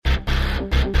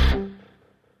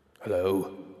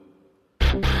Hello?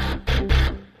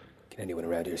 Can anyone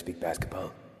around here speak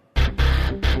basketball?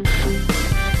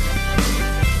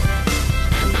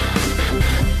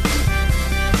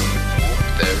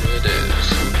 There it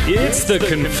is. It's the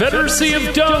Confederacy of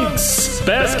Dunks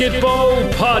Basketball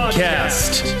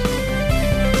Podcast.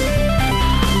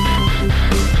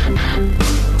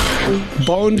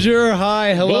 Bonjour,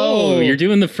 hi, hello. Whoa, you're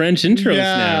doing the French intros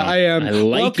now. I am. I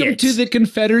like Welcome it. to the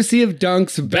Confederacy of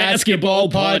Dunks Basketball Basketball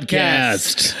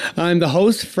Podcast. I'm the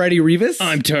host, Freddie Rivas.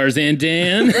 I'm Tarzan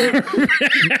Dan.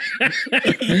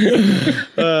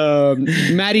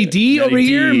 Matty D over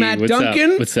here, Matt What's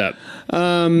Duncan. Up? What's up?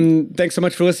 Thanks so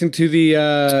much for listening to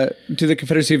the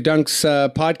Confederacy of Dunks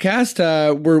podcast.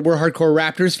 We're hardcore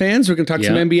Raptors fans. We're going to talk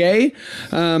some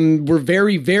NBA. We're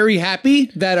very, very happy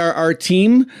that our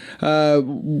team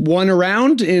won a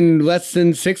round in less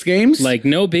than 6 games. Like,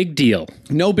 no big deal.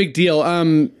 No big deal.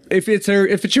 If it's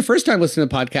your first time listening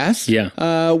to the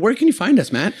podcast, where can you find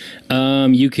us, Matt?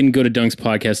 You can go to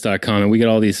dunkspodcast.com and we got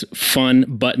all these fun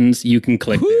buttons you can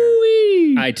click there.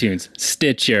 iTunes,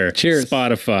 Stitcher, Cheers.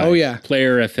 Spotify, Oh, yeah.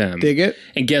 Player FM. Dig it.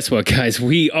 And guess what, guys?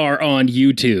 We are on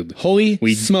YouTube. Holy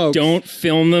We smokes. don't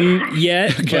film them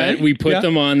yet, Okay. but we put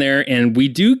them on there, and we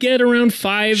do get around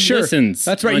 5 listens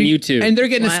That's right. on YouTube. And they're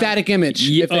getting a static image.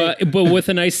 Yeah, if they- but with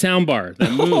a nice sound bar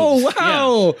that moves. Oh,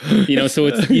 wow. Yeah. You know, so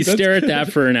it's you stare at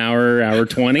that for an hour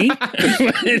 20.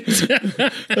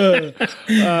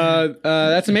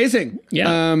 That's amazing.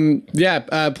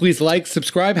 Yeah. Please like,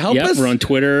 subscribe, help us. We're on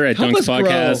Twitter at Help Dunks us grow,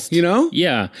 Podcast. you know?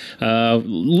 Yeah.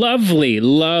 Lovely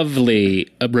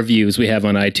reviews we have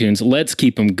on iTunes. Let's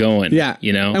keep them going. Yeah.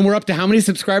 You know? And we're up to how many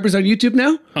subscribers on YouTube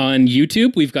now? On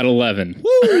YouTube, we've got 11.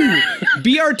 Woo!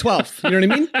 BR12. You know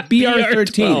what I mean?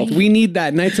 BR13. We need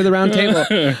that. Knights of the Round Table.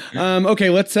 Okay,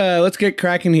 let's get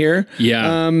cracking here.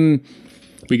 Yeah.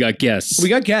 We got guests. We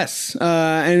got guests,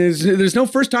 and there's no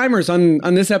first timers on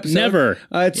this episode. Never.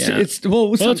 It's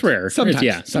it's rare.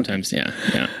 Sometimes.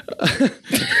 Yeah.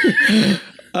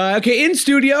 Okay, in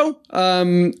studio,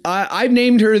 I've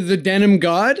named her the Denim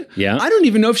God. Yeah. I don't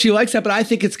even know if she likes that, but I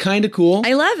think it's kind of cool.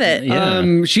 I love it.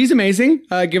 Yeah. She's amazing.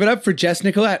 Give it up for Jess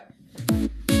Nicolette.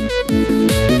 Do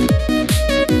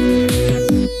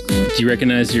you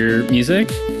recognize your music?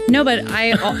 No, but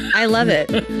I love it.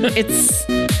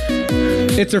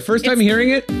 It's her first time hearing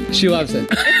it. She loves it.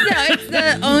 It's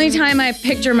the only time I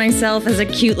picture myself as a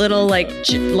cute little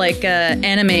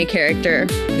anime character.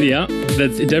 Yeah.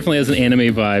 It definitely has an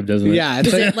anime vibe, doesn't it? Yeah, it's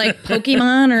Is it like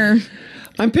Pokemon or?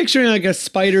 I'm picturing like a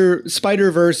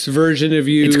Spider-Verse version of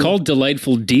you. It's called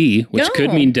Delightful D, which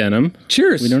could mean denim.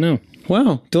 Cheers. We don't know.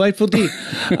 Wow, Delightful D.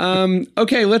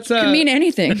 Okay, let's Could mean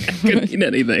anything. Could mean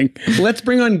anything. let's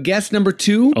bring on guest number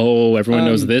 2. Oh, everyone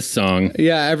knows this song.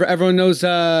 Yeah, everyone knows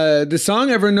the song.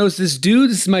 Everyone knows this dude.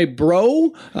 This is my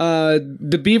bro,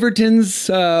 the Beavertons'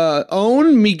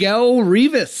 own Miguel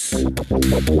Rivas.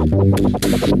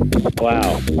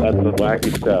 Wow, that's some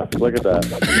wacky stuff. Look at that.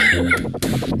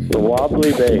 The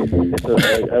wobbly bass.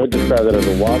 I would describe it as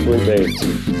a wobbly bass.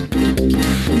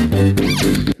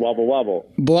 Wobble, wobble.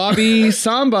 Blobby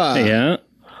Samba. Yeah.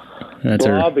 That's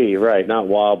Blobby, right, not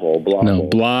wobble. Blobble. No,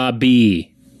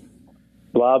 Blobby.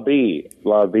 Blobby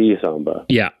samba.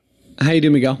 Yeah. How you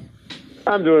doing, Miguel?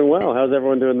 I'm doing well. How's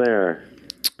everyone doing there?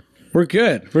 We're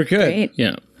good. We're good. Great.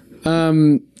 Yeah.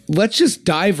 Let's just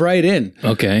dive right in.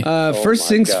 Okay. First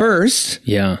things God. first.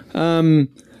 yeah.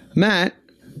 Matt,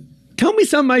 tell me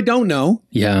something I don't know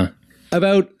Yeah.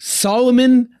 about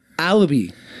Solomon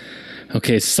Alabi.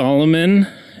 Okay, Solomon.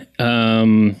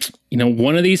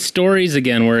 One of these stories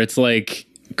again where it's like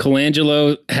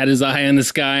Colangelo had his eye on the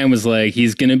sky and was like,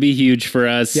 he's going to be huge for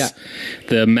us. Yeah.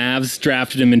 The Mavs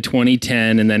drafted him in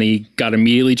 2010, and then he got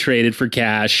immediately traded for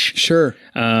cash Sure.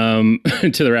 to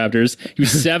the Raptors. He was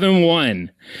 7-1.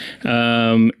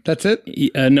 That's it?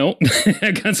 No,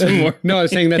 I got some more. No, I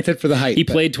was saying that's it for the height. He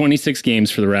played 26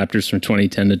 games for the Raptors from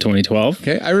 2010 to 2012.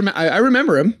 Okay, I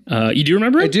remember him. You do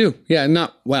remember him? I do. Yeah,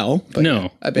 not well. But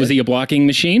No. I bet. Was he a blocking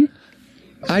machine?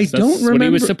 I That's don't remember. what he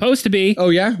was supposed to be. Oh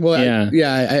yeah. Well,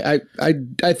 Yeah.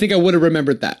 I think I would have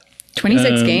remembered that.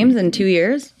 26 games in 2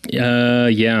 years.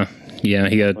 Yeah. Yeah,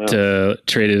 he got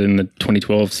traded in the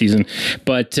 2012 season.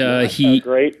 But A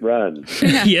great run.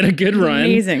 he had a good run.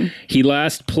 Amazing. He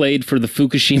last played for the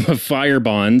Fukushima Fire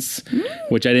Bonds,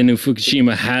 which I didn't know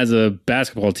Fukushima has a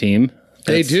basketball team.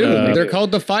 They do. They're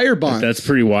called the Fire Bonds. That's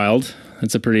pretty wild.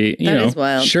 That's a pretty, That is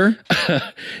wild. Sure.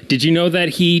 Did you know that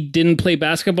he didn't play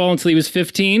basketball until he was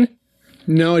 15?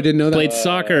 No, I didn't know that. Played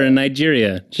soccer in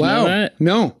Nigeria. Did you know that?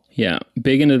 No. Yeah,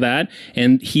 big into that.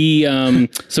 And he,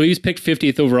 so he was picked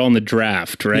 50th overall in the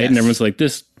draft, right? Yes. And everyone's like,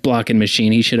 this blocking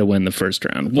machine. He should have won the first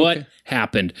round. What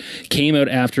happened? Came out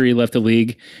after he left the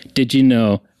league. Did you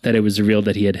know that it was revealed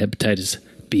that he had hepatitis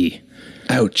B?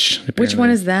 Ouch. Which one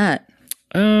is that?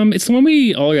 It's the one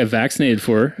we all got vaccinated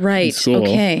for. Right. In school.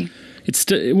 Okay. It's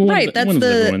that's That's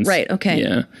the ones. right. Okay.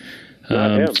 Yeah.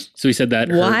 him. So he said that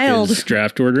Wild. hurt his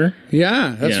draft order.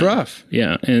 Yeah, that's Yeah. rough.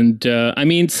 Yeah, and I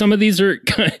mean, some of these are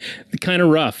kind of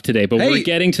rough today, but Hey, we're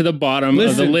getting to the bottom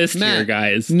of the list Matt, here,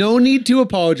 guys. No need to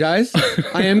apologize.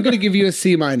 I am going to give you a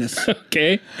C minus.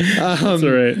 Okay, that's all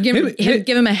right. Give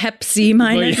him a Hep C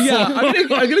minus. Yeah, I'm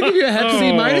gonna give you a Hep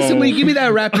C minus, and when you give me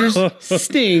that Raptors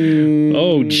sting.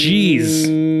 Oh, jeez.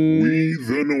 We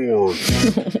the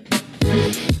North.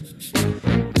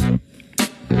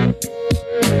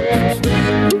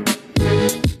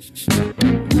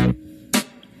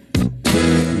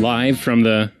 Live from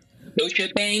the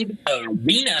Scotiabank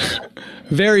Arena.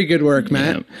 Very good work,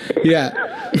 Matt.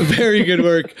 Yeah, very good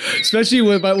work. Especially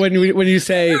when you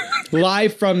say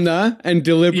live from the and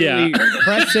deliberately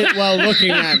press it while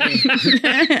looking at me.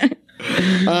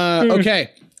 Okay.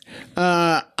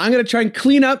 I'm going to try and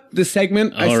clean up the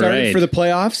segment I started right. for the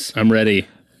playoffs, I'm ready.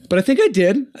 but I think I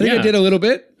did. I did a little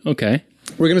bit. Okay.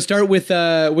 We're going to start with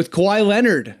Kawhi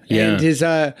Leonard and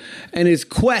his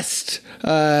quest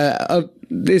to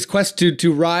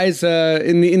rise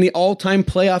in the all-time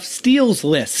playoff steals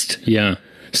list. Yeah.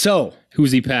 So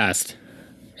Who's he passed?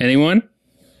 Anyone?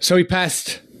 So he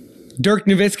passed Dirk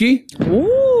Nowitzki,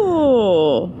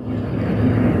 Ooh.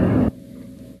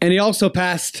 and he also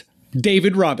passed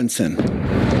David Robinson.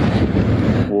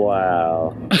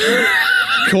 Wow.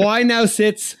 Kawhi now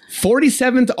sits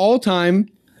 47th all-time,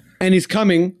 and he's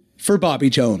coming for Bobby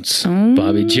Jones.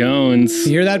 Bobby Jones.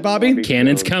 You hear that, Bobby?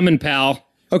 Cannon's coming, pal.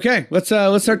 Okay, let's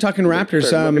start talking Raptors.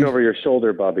 Start looking over your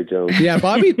shoulder, Bobby Jones. Yeah,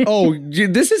 Bobby. Oh,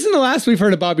 this isn't the last we've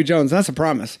heard of Bobby Jones. That's a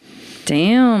promise.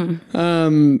 Damn.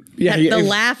 Yeah, The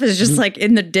laugh is just like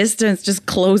in the distance, just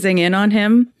closing in on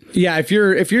him. yeah. If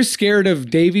you're scared of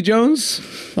Davy Jones,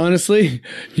 honestly,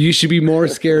 you should be more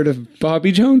scared of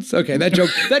Bobby Jones. Okay, that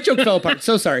joke fell apart.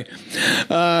 So sorry.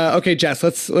 Okay, Jess,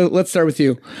 let's start with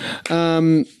you.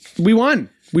 We won.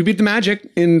 We beat the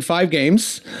Magic in 5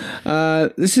 games.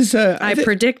 This is I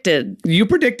predicted. You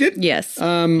predicted? Yes.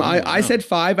 I said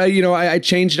 5. I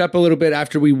changed it up a little bit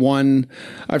after we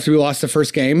lost the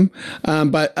first game.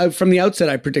 But from the outset,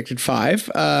 I predicted 5.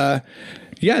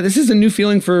 Yeah, this is a new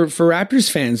feeling for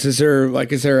Raptors fans. Is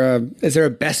there a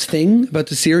best thing about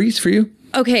the series for you?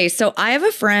 Okay, so I have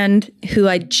a friend who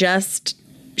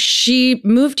she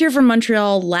moved here from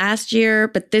Montreal last year,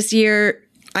 but this year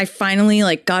I finally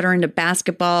got her into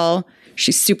basketball.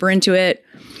 She's super into it.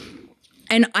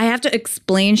 And I have to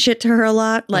explain shit to her a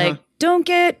lot. Don't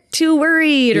get too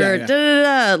worried or da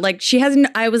da da. She hasn't,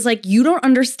 I was like, you don't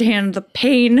understand the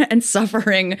pain and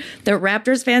suffering that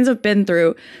Raptors fans have been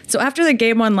through. So after the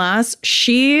game 1 loss,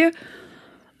 she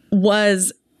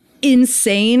was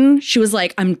insane. She was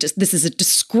like, this is a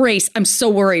disgrace. I'm so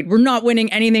worried. We're not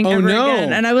winning anything ever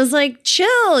again. And I was like,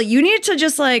 chill. You need to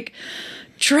just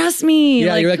trust me.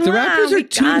 Yeah, you're the Raptors are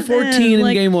 2-14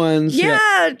 in game 1.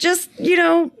 Yeah, just,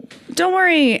 don't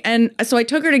worry. And so I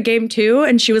took her to game 2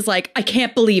 and she was like, I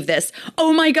can't believe this.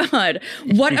 Oh my God,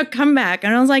 what a comeback.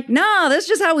 And I was like, no, that's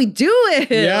just how we do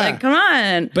it. Yeah. Come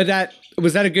on. But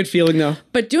was that a good feeling though?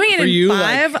 But doing it in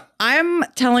 5, I'm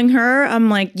telling her, I'm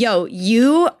like, yo,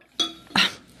 you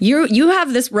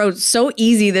have this road so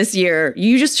easy this year.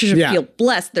 You just should feel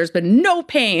blessed. There's been no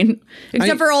pain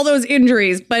except for all those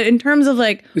injuries. But in terms of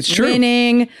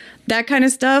winning, that kind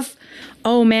of stuff,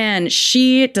 oh man,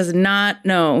 she does not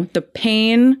know the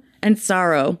pain and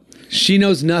sorrow. She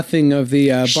knows nothing of the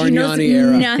Bargnani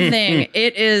era. Nothing.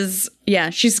 It is,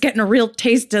 she's getting a real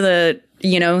taste of the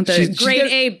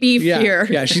grade A beef here.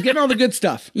 Yeah, she's getting all the good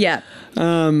stuff. Yeah.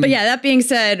 But that being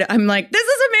said, I'm like, this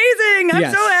is amazing.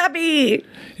 I'm so happy.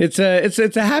 It's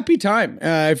a happy time.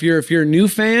 If you're a new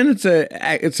fan,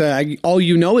 it's all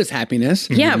you know is happiness.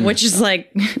 Yeah, which is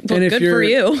good for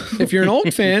you. If you're an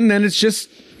old fan, then it's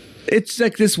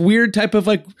this weird type of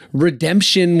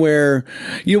redemption where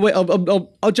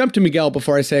I'll jump to Miguel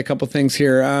before I say a couple things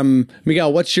here.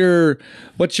 Miguel, what's your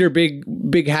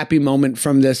big happy moment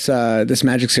from this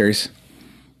Magic series?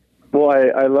 Well,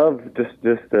 I love just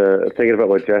thinking about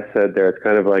what Jess said there. It's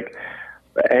kind of like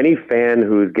any fan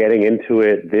who's getting into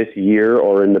it this year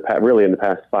or in the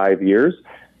past 5 years,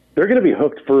 they're going to be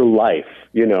hooked for life.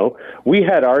 We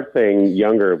had our thing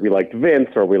younger. We liked Vince,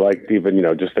 or we liked even,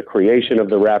 just the creation of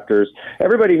the Raptors.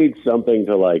 Everybody needs something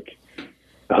to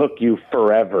hook you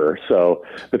forever. So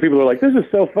the people who are like, this is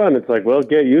so fun. It's like, well,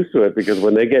 get used to it, because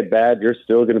when they get bad, you're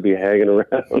still going to be hanging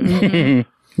around.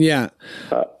 Yeah.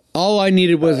 All I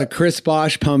needed was a Chris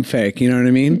Bosh pump fake. You know what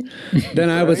I mean? Then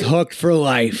I was hooked for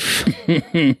life.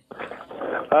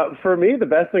 For me, the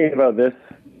best thing about this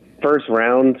first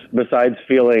round, besides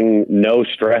feeling no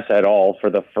stress at all for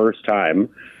the first time,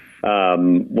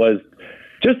 was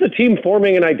just the team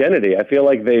forming an identity. I feel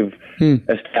like they've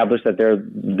established that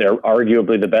they're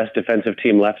arguably the best defensive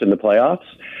team left in the playoffs.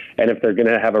 And if they're going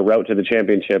to have a route to the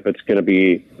championship, it's going to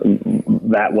be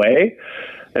that way.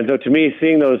 And so to me,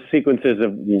 seeing those sequences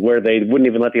of where they wouldn't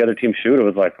even let the other team shoot, it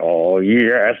was like, oh,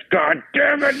 yes, God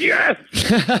damn it,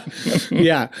 yes.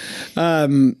 Yeah.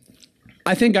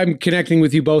 I think I'm connecting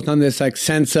with you both on this like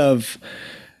sense of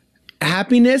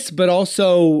happiness, but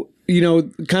also, you know,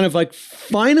 kind of like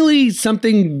finally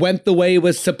something went the way it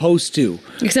was supposed to.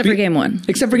 Except for game one.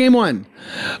 Except for game one.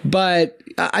 But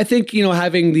I think, you know,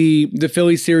 having the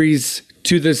Philly series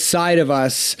to the side of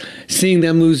us, seeing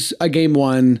them lose a game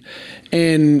one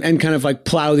and kind of like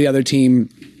plow the other team,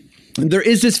 there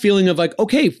is this feeling of like,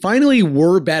 okay, finally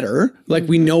we're better. Like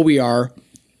we know we are.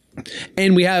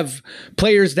 And we have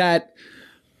players that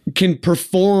can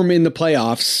perform in the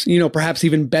playoffs, you know, perhaps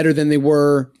even better than they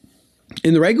were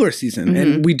in the regular season.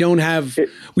 And we don't have,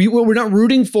 we're not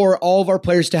rooting for all of our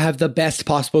players to have the best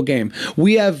possible game.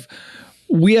 We have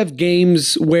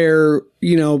games where,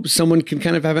 you know, someone can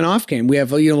kind of have an off game. We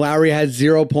have, you know, Lowry had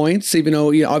 0 points, even though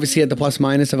he obviously had the plus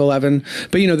minus of 11.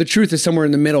 But, you know, the truth is somewhere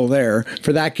in the middle there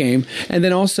for that game. And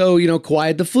then also, you know, Kawhi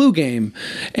had the flu game.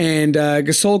 And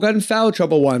Gasol got in foul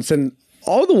trouble once. And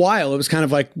all the while, it was kind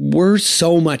of like, we're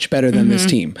so much better than this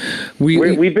team.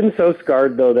 We've been so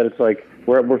scarred, though, that it's like,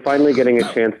 we're finally getting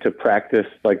a chance to practice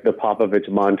like the Popovich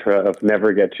mantra of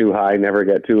never get too high, never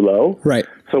get too low. Right.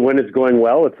 So when it's going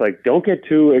well, it's like, don't get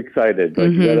too excited.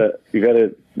 Like you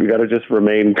gotta just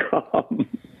remain calm.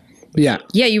 Yeah.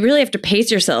 Yeah, you really have to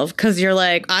pace yourself because you're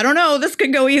like, I don't know, this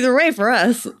could go either way for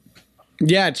us.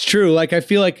 Yeah, it's true. Like I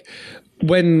feel like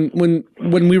when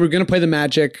we were going to play the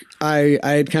Magic, I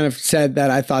had kind of said that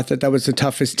I thought that was the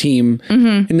toughest team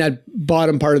in that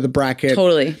bottom part of the bracket.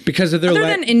 Totally. Because of their Other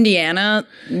than Indiana.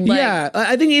 Yeah,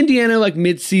 I think Indiana, like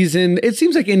mid-season, it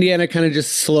seems like Indiana kind of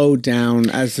just slowed down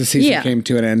as the season came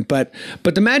to an end. But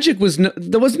the Magic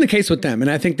that wasn't the case with them.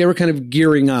 And I think they were kind of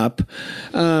gearing up.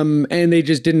 And they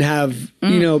just didn't have,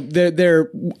 you know, they're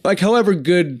like, however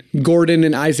good Gordon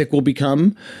and Isaac will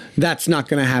become, that's not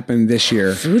going to happen this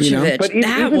year. Vucevic. You know? But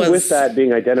even with that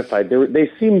being identified, they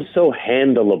seemed so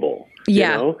handleable.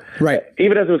 Yeah. You know? Right.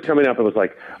 Even as it was coming up, it was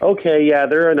like, okay, yeah,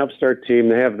 they're an upstart team.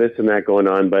 They have this and that going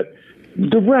on, but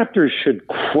the Raptors should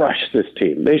crush this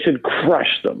team. They should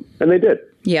crush them. And they did.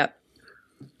 Yep.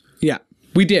 Yeah,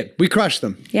 we did. We crushed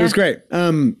them. Yeah. It was great.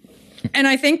 And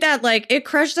I think that like it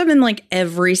crushed them in like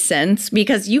every sense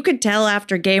because you could tell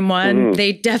after game one,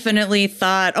 they definitely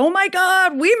thought, oh my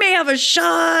God, we may have a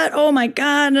shot. Oh my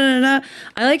God. I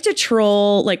like to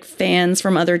troll like fans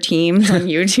from other teams on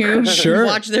YouTube. Sure.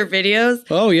 Watch their videos.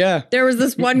 Oh, yeah. There was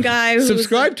this one guy who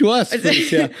Subscribe to us,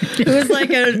 please. Yeah. who was like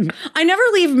I never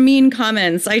leave mean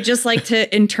comments. I just like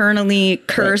to internally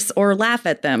curse or laugh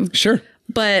at them. Sure.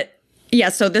 But yeah,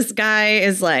 so this guy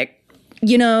is like,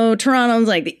 you know, Toronto's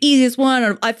like the easiest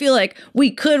one. I feel like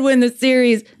we could win the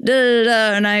series.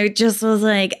 And I just was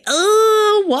like,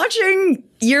 oh, watching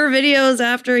your videos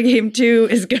after game two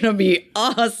is going to be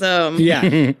awesome.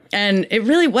 Yeah. And it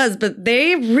really was. But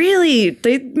they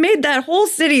made that whole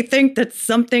city think that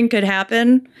something could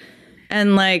happen.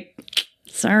 And like,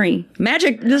 sorry,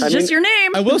 Magic, this is just your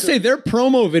name. I will say their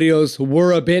promo videos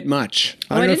were a bit much.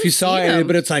 I don't know if you saw it,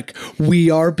 but it's like,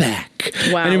 we are back.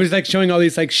 Wow. And it was like showing all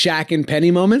these like Shaq and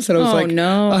Penny moments. And I was like,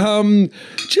 no.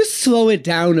 Just slow it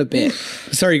down a bit.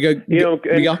 Sorry, go. You know,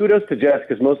 and kudos to Jess,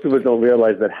 because most people don't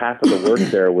realize that half of the work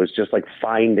there was just like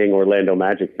finding Orlando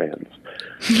Magic fans.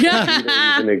 They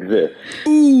even exist.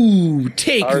 Ooh,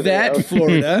 take that,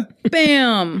 Florida.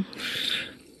 Bam.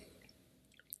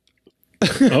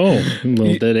 Oh, a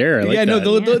little dead air. I like yeah, no,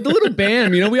 that. the little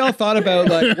bam. You know, we all thought about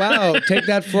like, wow, take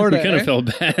that, Florida. We kind of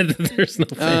felt bad that there's no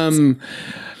fans.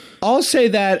 I'll say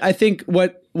that I think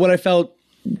what I felt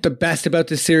the best about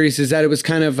this series is that it was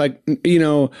kind of like, you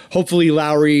know, hopefully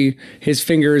Lowry, his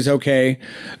finger is okay,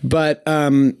 but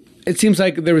it seems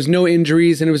like there was no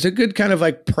injuries and it was a good kind of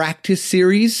like practice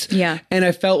series. Yeah. And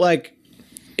I felt like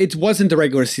it wasn't the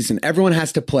regular season. Everyone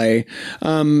has to play.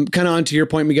 Kind of onto your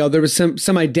point, Miguel, there was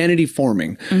some identity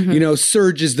forming. You know,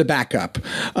 Serge is the backup.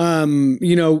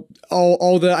 You know,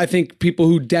 all the, I think, people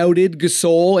who doubted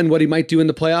Gasol and what he might do in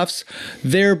the playoffs,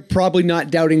 they're probably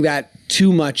not doubting that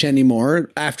too much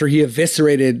anymore after he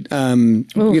eviscerated,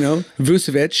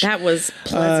 Vucevic. That was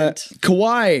pleasant.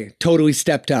 Kawhi totally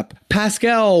stepped up.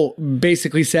 Pascal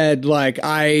basically said, like,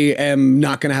 I am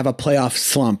not going to have a playoff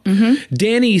slump.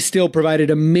 Danny still provided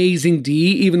amazing D,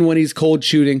 even when he's cold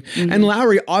shooting. And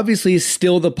Lowry obviously is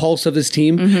still the pulse of this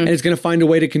team and is going to find a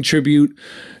way to contribute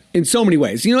in so many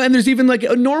ways, and there's even like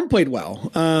Norm played well.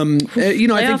 I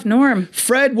think Norm.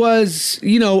 Fred was,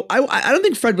 I don't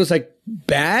think Fred was like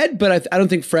bad, but I don't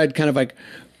think Fred kind of like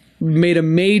made a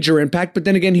major impact. But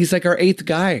then again, he's like our 8th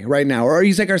guy right now, or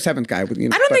he's like our 7th guy. I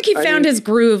don't think he found his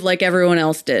groove like everyone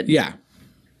else did. Yeah.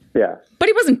 Yeah. But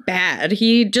he wasn't bad.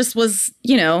 He just was,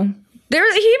 he even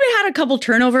had a couple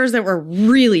turnovers that were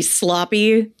really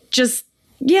sloppy. Just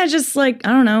like, I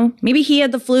don't know. Maybe he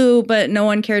had the flu, but no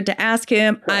one cared to ask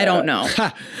him. I don't know.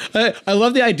 I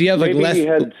love the idea of like Maybe he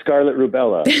had scarlet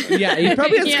rubella. Yeah, he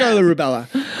probably had scarlet rubella.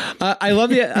 I love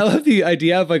the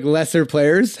idea of like lesser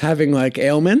players having like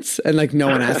ailments and like no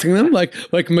one asking them. Like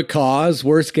McCaw's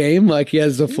worst game, like he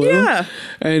has the flu. Yeah.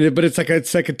 But it's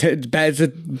a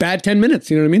bad 10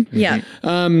 minutes. You know what I mean? Yeah.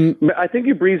 I think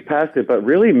you breezed past it, but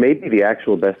really maybe the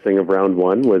actual best thing of round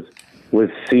one was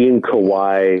seeing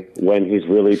Kawhi when he's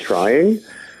really trying.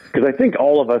 Because I think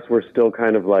all of us were still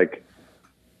kind of like,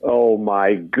 oh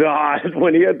my God,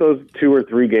 when he had those 2 or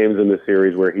 3 games in the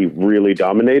series where he really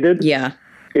dominated. Yeah.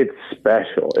 It's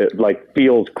special. It like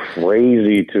feels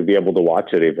crazy to be able to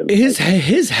watch it even.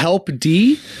 His help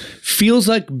D feels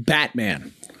like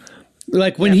Batman.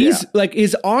 Like when he's like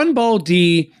his on-ball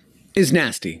D is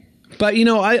nasty. But,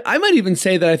 I might even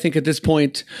say that I think at this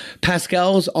point,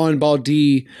 Pascal's on-ball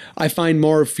D, I find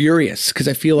more furious because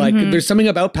I feel like there's something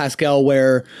about Pascal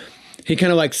where he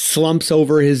kind of like slumps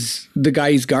over the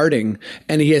guy he's guarding,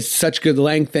 and he has such good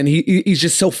length, and he's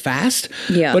just so fast.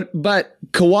 Yeah. But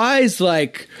Kawhi's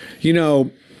like,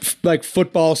 like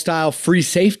football style free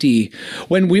safety.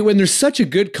 When there's such a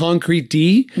good concrete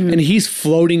D and he's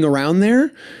floating around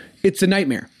there, it's a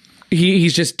nightmare.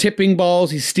 He's just tipping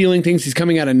balls. He's stealing things. He's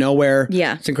coming out of nowhere.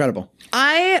 Yeah. It's incredible.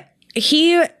 I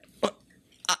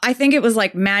think it was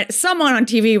like someone on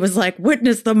TV was like,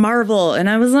 witness the marvel. And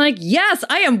I was like, yes,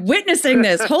 I am witnessing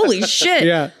this. Holy shit.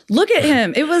 Yeah. Look at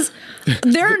him.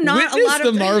 There are not Witness a lot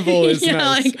of the marvel is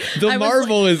nice. Like, the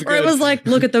marvel is good. Or it was like,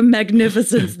 look at the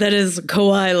magnificence that is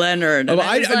Kawhi Leonard. And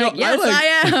I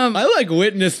am. I like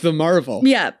witness the marvel.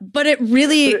 Yeah. But it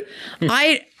really,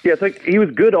 Yeah, it's like he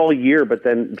was good all year, but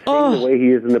then seeing the way he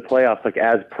is in the playoffs, like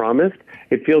as promised,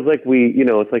 it feels like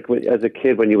it's like as a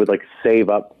kid when you would like save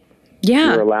up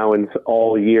your allowance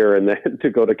all year and then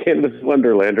to go to Canada's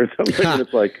Wonderland or something. And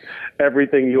it's like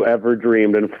everything you ever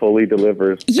dreamed and fully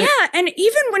delivers. Yeah, and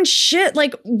even when shit,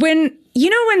 like when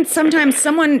sometimes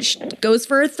someone goes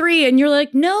for a 3 and you're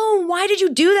like, no, why did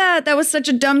you do that? That was such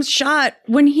a dumb shot.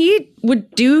 When he would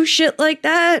do shit like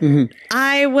that,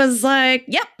 I was like,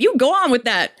 yep, you go on with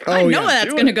that. I know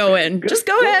that's going to go in. Just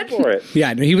go ahead. For it.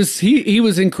 Yeah, no, he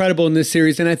was incredible in this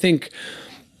series, and I think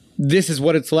this is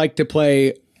what it's like to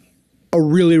play a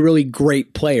really, really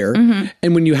great player.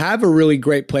 And when you have a really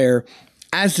great player,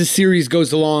 as the series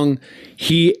goes along,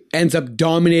 he ends up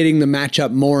dominating the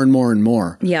matchup more and more and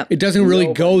more. Yeah, it doesn't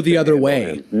really go the other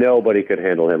way. Nobody could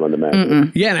handle him on the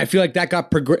matchup. Yeah, and I feel like that got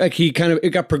it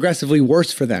got progressively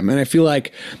worse for them. And I feel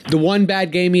like the one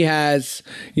bad game he has,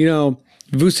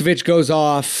 Vucevic goes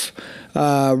off,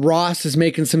 Ross is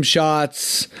making some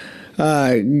shots,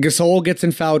 Gasol gets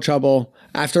in foul trouble.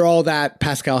 After all that,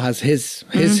 Pascal has his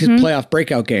playoff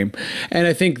breakout game. And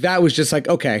I think that was just like,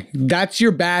 okay, that's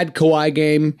your bad Kawhi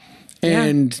game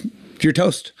and you're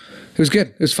toast. It was good.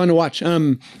 It was fun to watch.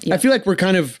 I feel like we're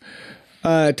kind of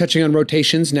touching on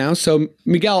rotations now. So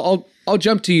Miguel, I'll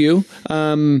jump to you.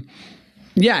 So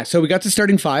we got to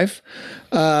starting 5.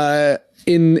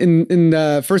 In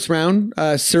the first round,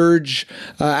 Serge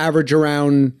averaged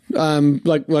around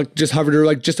just hovered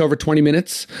like just over 20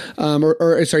 minutes,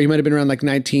 or sorry, he might have been around like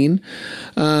 19.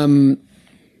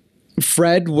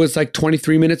 Fred was like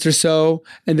 23 minutes or so,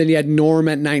 and then you had Norm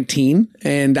at 19,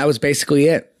 and that was basically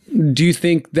it. Do you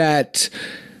think that?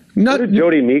 What did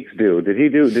Jody Meeks do? Did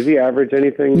he average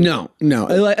anything? No.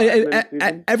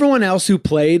 Everyone else who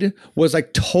played was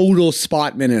like total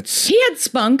spot minutes. He had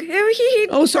spunk. He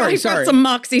brought some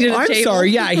moxie to the table. I'm sorry.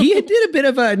 Yeah, he did a bit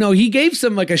of he gave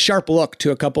some like a sharp look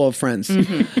to a couple of friends.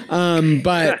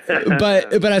 But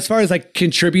as far as like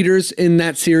contributors in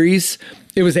that series,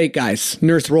 it was 8 guys.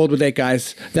 Nurse rolled with 8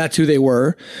 guys. That's who they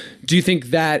were. Do you think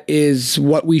that is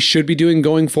what we should be doing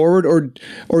going forward,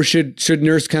 or should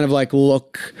Nurse kind of like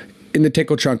look in the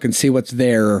tickle trunk and see what's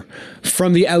there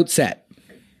from the outset?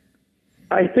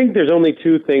 I think there's only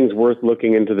 2 things worth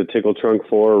looking into the tickle trunk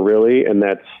for, really, and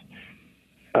that's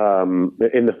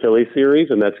in the Philly series,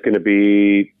 and that's going to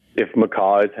be if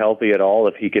McCaw is healthy at all,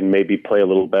 if he can maybe play a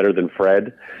little better than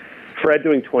Fred. Fred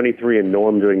doing 23 and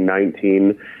Norm doing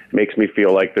 19 makes me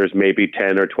feel like there's maybe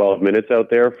 10 or 12 minutes out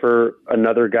there for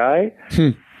another guy.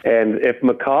 And if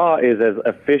McCaw is as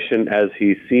efficient as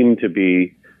he seemed to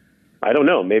be, I don't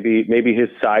know, maybe his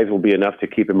size will be enough to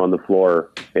keep him on the floor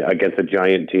against a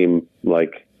giant team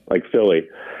like Philly.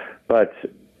 But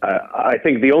I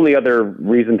think the only other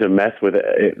reason to mess with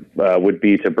it would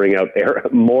be to bring out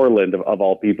Moreland of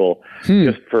all people,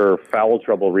 just for foul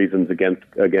trouble reasons against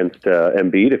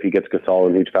Embiid if he gets Gasol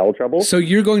in huge foul trouble. So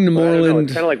you're going to Moreland.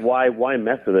 It's kind of like why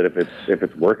mess with it if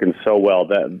it's working so well?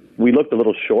 That we looked a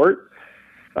little short,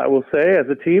 I will say, as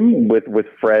a team with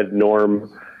Fred, Norm,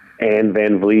 and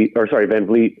Van Vliet,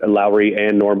 Lowry,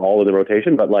 and Norm all in the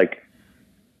rotation, but like.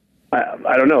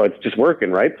 I don't know. It's just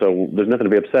working, right? So there's nothing to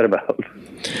be upset about.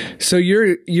 So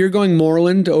you're going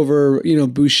Moreland over,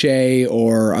 Boucher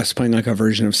or us playing like a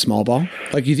version of small ball?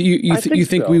 Like you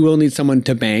think we will need someone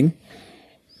to bang?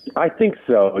 I think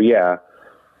so. Yeah.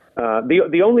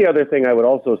 The only other thing I would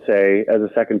also say as a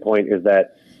second point is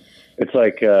that it's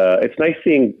like it's nice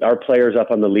seeing our players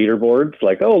up on the leaderboards.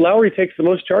 Like, oh, Lowry takes the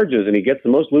most charges and he gets the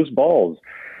most loose balls.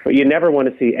 But you never want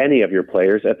to see any of your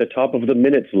players at the top of the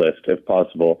minutes list, if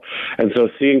possible. And so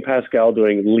seeing Pascal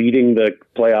leading the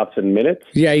playoffs in minutes.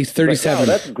 Yeah, he's 37. Like,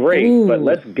 oh, that's great, but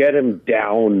let's get him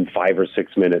down 5 or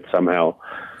 6 minutes somehow.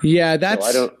 Yeah,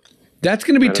 that's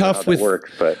going to be tough with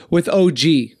OG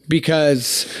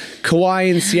because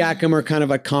Kawhi and Siakam are kind of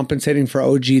like compensating for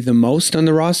OG the most on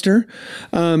the roster.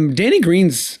 Danny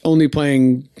Green's only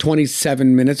playing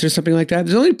 27 minutes or something like that.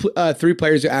 There's only 3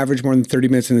 players who average more than 30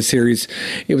 minutes in the series.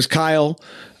 It was Kyle,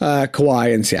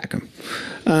 Kawhi, and Siakam.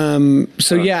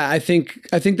 Yeah, I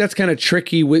think that's kind of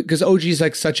tricky because OG's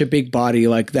like such a big body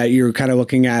like that. You're kind of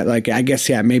looking at like, I guess,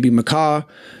 yeah, maybe McCaw.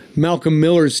 Malcolm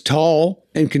Miller's tall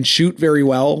and can shoot very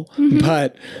well,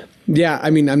 but yeah, I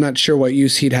mean, I'm not sure what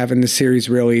use he'd have in the series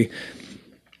really.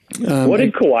 What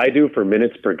did Kawhi do for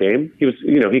minutes per game? He was,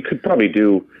 he could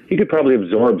probably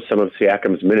absorb some of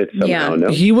Siakam's minutes somehow. Yeah. No,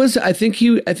 he was. I think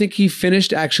he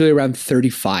finished actually around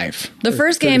 35. The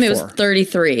first game 34. It was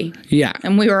 33. Yeah,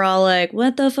 and we were all like,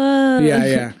 "What the fuck?"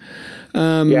 Yeah.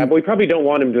 Yeah, but we probably don't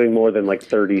want him doing more than like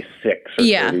 36 or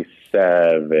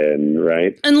 37,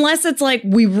 right? Unless it's like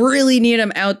we really need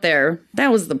him out there.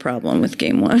 That was the problem with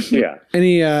game 1. Yeah.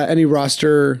 Any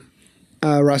roster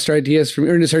ideas from,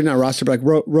 or sorry, not roster, but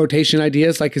like rotation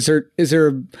ideas? Like, is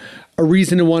there a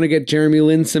reason to want to get Jeremy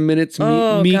Lin some minutes?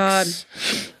 Meeks, God.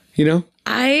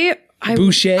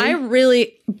 Boucher.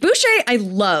 Boucher, I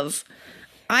love.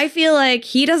 I feel like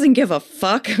he doesn't give a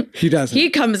fuck. He doesn't. He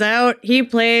comes out, he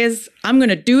plays, I'm going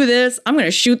to do this, I'm going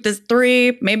to shoot this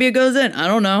 3, maybe it goes in, I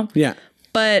don't know. Yeah.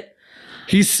 But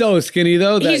he's so skinny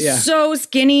though. He's so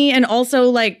skinny, and also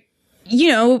like,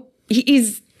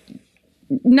 he's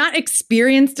not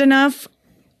experienced enough,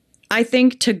 I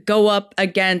think, to go up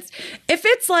against, if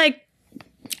it's like,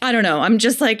 I don't know. I'm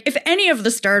just like, if any of the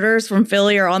starters from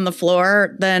Philly are on the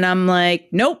floor, then I'm like,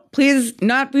 nope, please,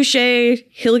 not Boucher.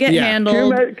 He'll get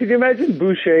handled. Could you imagine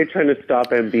Boucher trying to stop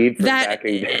Embiid from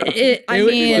backing down? It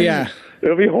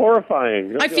would be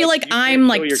horrifying. I feel like I'm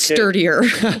like sturdier.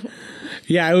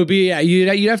 Yeah, it would be. Yeah,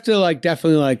 you'd have to like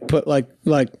definitely like put like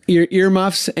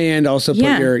earmuffs and also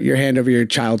put your hand over your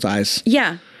child's eyes.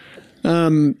 Yeah.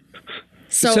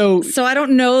 So I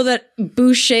don't know that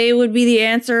Boucher would be the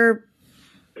answer.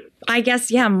 I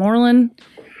guess, Moreland.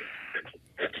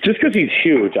 Just because he's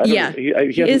huge. He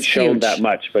hasn't shown huge. That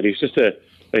much, but he's just a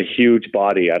huge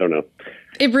body. I don't know.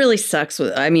 It really sucks.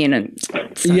 It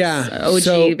sucks.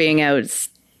 OG being out, it's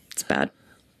bad.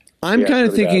 I'm kind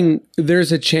of thinking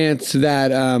there's a chance that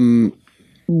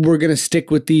we're going to stick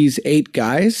with these 8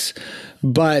 guys,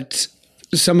 but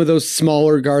some of those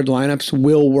smaller guard lineups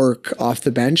will work off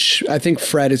the bench. I think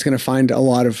Fred is going to find a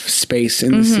lot of space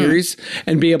in the series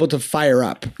and be able to fire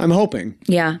up. I'm hoping.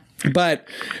 Yeah. But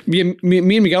me and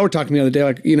Miguel were talking the other day,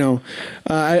 like,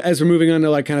 as we're moving on to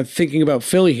like kind of thinking about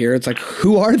Philly here, it's like,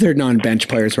 who are their non-bench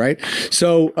players, right?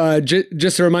 So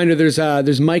just a reminder,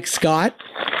 there's Mike Scott.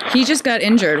 He just got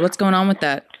injured. What's going on with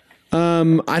that?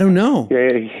 I don't know.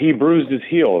 Yeah, he bruised his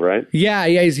heel, right? Yeah.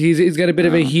 He's got a bit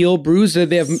of a heel bruise.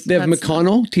 They have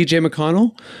McConnell, TJ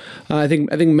McConnell. I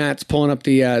think Matt's pulling up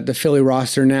the Philly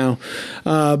roster now.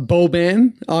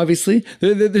 Boban, obviously.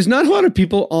 There's not a lot of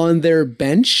people on their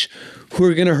bench who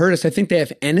are going to hurt us. I think they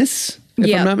have Ennis,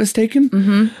 if I'm not mistaken.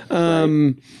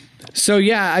 Mm-hmm. So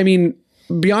yeah, I mean,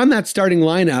 beyond that starting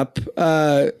lineup,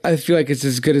 I feel like it's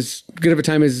as good of a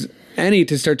time as any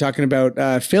to start talking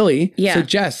about Philly. Yeah. So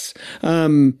Jess,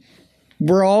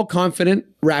 we're all confident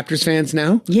Raptors fans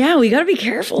now. Yeah, we got to be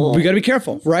careful. We got to be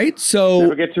careful, right? So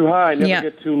Never get too high, never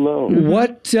get too low.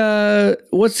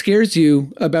 what scares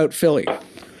you about Philly?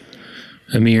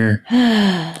 Amir.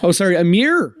 Oh, sorry,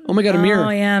 Amir. Oh my God, Amir. Oh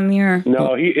yeah, Amir.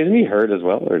 No, isn't he hurt as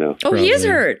well or no? Oh, he is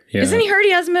hurt. Yeah. Isn't he hurt?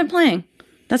 He hasn't been playing.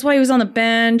 That's why he was on the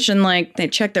bench and like they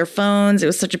checked their phones. It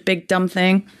was such a big dumb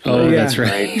thing. Oh, yeah. that's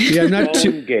right. Yeah, not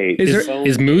too. Phone-gate.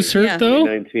 Is Moose hurt Yeah. though?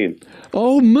 19.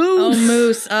 Oh, Moose. Oh,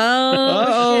 Moose.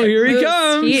 Oh, shit, here he Moose.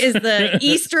 comes. He is the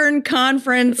Eastern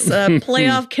Conference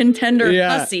playoff contender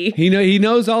hussy. He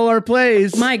knows all our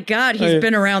plays. My God, he's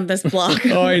been around this block.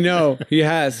 Oh, I know. He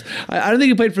has. I don't think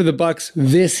he played for the Bucks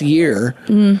this year.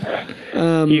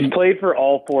 He's played for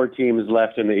all 4 teams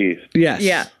left in the East Yes.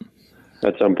 Yeah.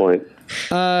 at some point.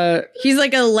 He's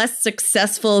like a less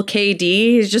successful KD.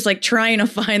 He's just like trying to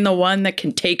find the one that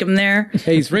can take him there.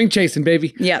 Hey, he's ring chasing,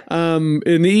 baby. Yeah.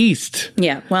 In the East.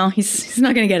 Yeah. Well, he's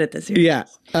not going to get it this year.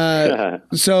 Yeah.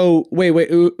 So wait.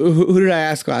 Who did I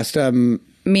ask last?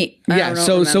 Me. I Yeah.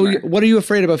 don't So remember. what are you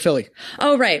afraid about Philly?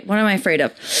 Oh, right. What am I afraid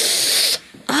of?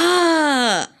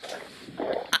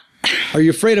 Are you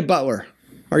afraid of Butler?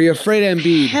 Are you afraid of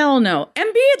Embiid? Hell no.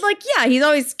 Embiid, like, yeah, he's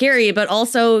always scary, but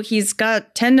also he's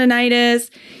got tendonitis.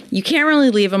 You can't really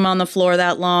leave him on the floor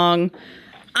that long.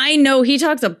 I know he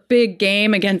talks a big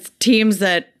game against teams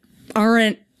that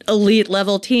aren't elite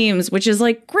level teams, which is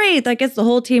like great. That gets the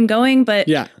whole team going, but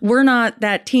Yeah. we're not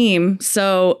that team.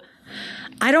 So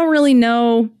I don't really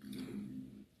know.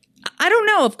 I don't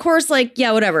know. Of course, like,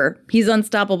 yeah, whatever. He's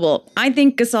unstoppable. I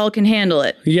think Gasol can handle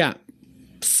it. Yeah.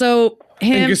 So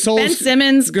him, Ben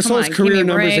Simmons, come Gasol's on, give me career a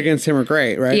numbers break. against him are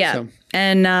great, right? Yeah. So.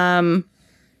 And I don't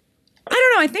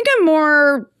know. I think I'm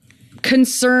more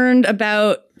concerned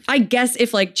about, I guess,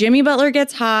 if like Jimmy Butler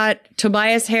gets hot,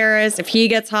 Tobias Harris, if he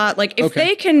gets hot, like if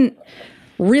they can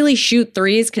really shoot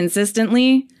threes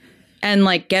consistently and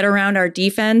like get around our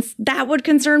defense, that would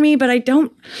concern me. But I just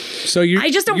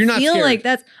don't you're not feel scared.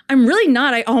 like I'm really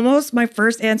not. My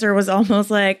first answer was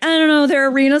almost like, I don't know, their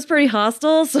arena's pretty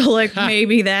hostile. So like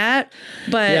maybe that,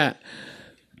 but Yeah.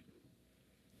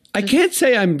 I can't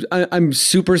say I'm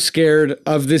super scared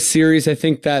of this series. I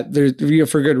think that there's,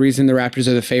 for good reason, the Raptors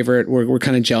are the favorite. We're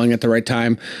kind of gelling at the right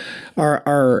time.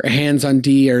 Our hands on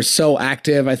D are so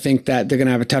active. I think that they're going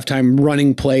to have a tough time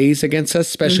running plays against us,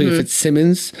 especially if it's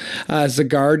Simmons as the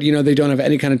guard. You know, they don't have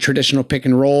any kind of traditional pick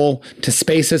and roll to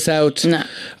space us out. No.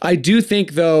 I do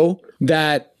think though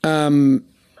that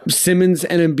Simmons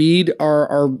and Embiid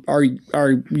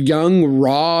are young,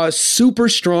 raw, super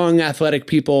strong, athletic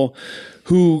people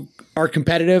who are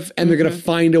competitive, and they're going to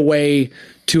find a way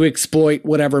to exploit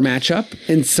whatever matchup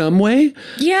in some way.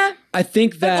 yeah. I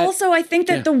think that. But also, I think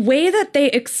that the way that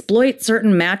they exploit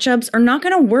certain matchups are not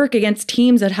going to work against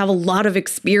teams that have a lot of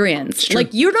experience. Like,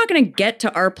 you're not going to get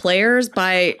to our players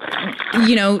by,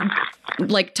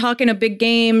 like talking a big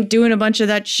game, doing a bunch of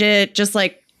that shit, just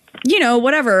like,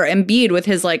 whatever. Embiid with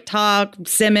his like talk,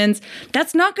 Simmons.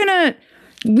 That's not going to.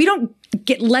 We don't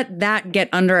let that get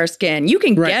under our skin. You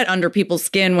can get under people's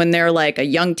skin when they're like a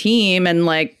young team and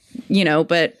like,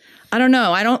 but I don't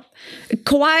know.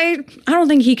 Kawhi, I don't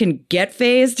think he can get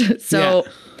phased. So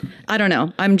I don't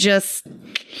know. I'm just,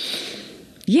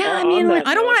 I mean, like,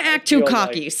 I don't want to act too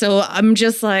cocky. So I'm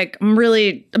just like, I'm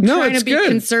trying to be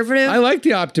conservative. I like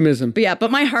the optimism.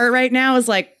 But my heart right now is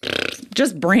like,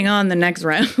 just bring on the next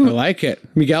round. I like it.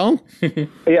 Miguel?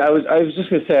 Yeah, I was just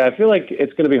going to say, I feel like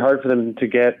it's going to be hard for them to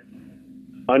get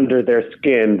under their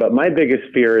skin, but my biggest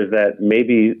fear is that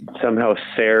maybe somehow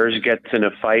Serge gets in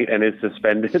a fight and is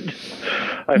suspended.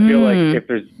 I feel like if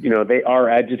there's, they are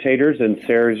agitators, and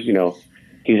Serge,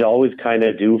 he's always kind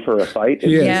of due for a fight.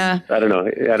 Yeah. I don't know.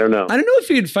 I don't know if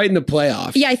he'd fight in the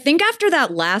playoffs. Yeah, I think after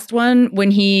that last one,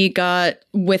 when he got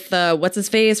with what's his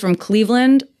face from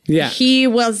Cleveland, he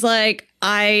was like,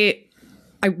 I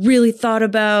really thought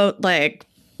about like,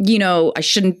 I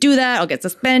shouldn't do that. I'll get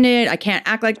suspended. I can't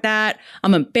act like that.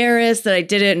 I'm embarrassed that I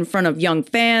did it in front of young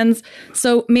fans.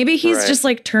 So maybe he's just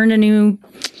like turned a new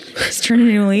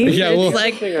leaf. Yeah, it's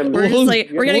like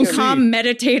we're getting calm,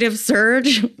 meditative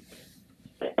Surge.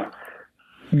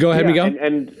 Go ahead, Miguel.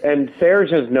 And Serge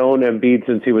has known Embiid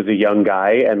since he was a young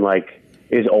guy and like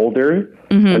is older,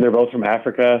 and they're both from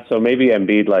Africa. So maybe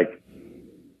Embiid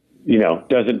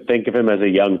doesn't think of him as a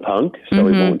young punk, so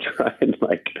he won't try and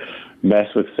like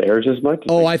mess with Serge as much.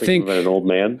 I think of an old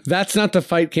man. That's not the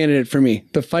fight candidate for me.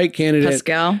 The fight candidate,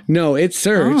 Pascal? No, it's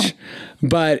Serge,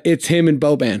 but it's him and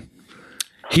Boban.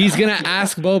 He's gonna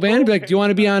ask Boban, be like, "Do you want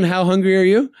to be on How Hungry Are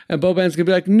You?" And Boban's gonna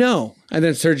be like, "No," and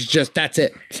then Serge that's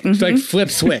it. It's like flip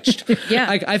switched. Yeah,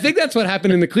 I think that's what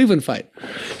happened in the Cleveland fight.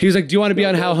 He was like, "Do you want to be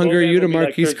on How Hungry Are You?" to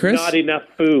Marquise Chris. Not enough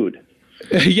food.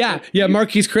 Yeah.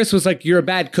 Marquise Chris was like, "You're a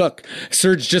bad cook."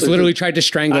 Serge just literally tried to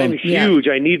strangle him. I'm huge.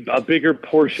 I need a bigger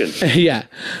portion. Yeah.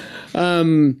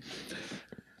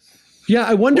 Yeah,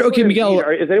 I wonder. Okay, Miguel,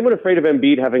 is anyone afraid of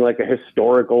Embiid having like a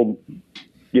historical,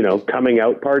 coming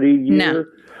out party year? No.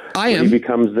 I am. When he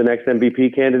becomes the next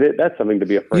MVP candidate. That's something to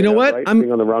be afraid of. You know what? Right?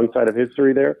 Being on the wrong side of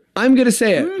history there. I'm going to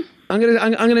say it. I'm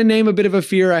going to name a bit of a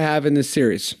fear I have in this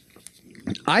series.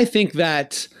 I think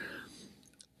that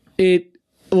I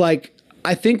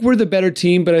think we're the better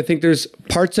team, but I think there's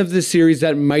parts of the series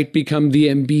that might become the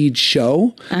Embiid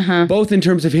show, both in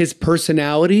terms of his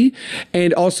personality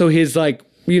and also his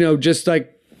just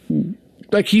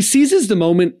he seizes the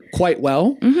moment quite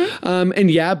well. And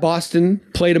yeah, Boston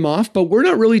played him off, but we're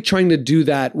not really trying to do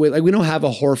that with, we don't have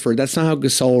a Horford. That's not how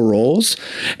Gasol rolls.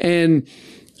 And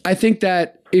I think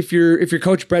that if you're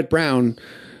Coach Brett Brown,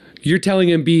 you're telling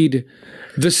Embiid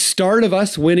the start of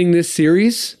us winning this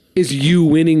series is you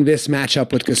winning this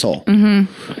matchup with Gasol.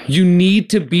 You need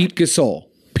to beat Gasol.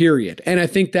 Period. And I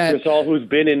think that Gasol, who's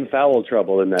been in foul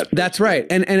trouble in that. That's right.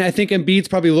 And I think Embiid's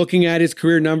probably looking at his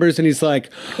career numbers and he's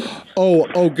like, oh,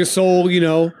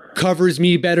 Gasol, covers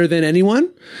me better than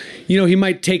anyone. He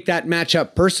might take that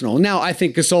matchup personal. Now, I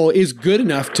think Gasol is good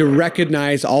enough to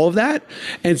recognize all of that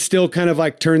and still kind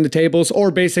of turn the tables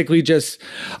or basically just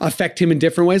affect him in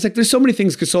different ways. There's so many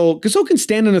things Gasol can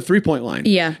stand on a 3-point line.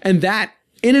 Yeah. And that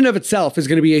in and of itself is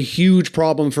going to be a huge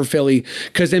problem for Philly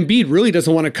because Embiid really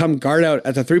doesn't want to come guard out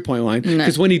at the 3-point line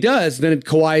because when he does, then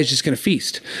Kawhi is just going to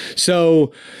feast.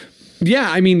 So,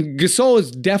 yeah, Gasol is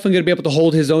definitely going to be able to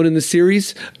hold his own in the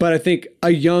series, but I think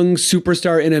a young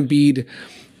superstar in Embiid,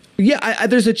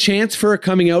 there's a chance for a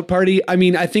coming out party.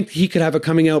 I think he could have a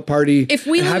coming out party if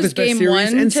we have lose his best game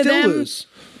series one and to still them, lose.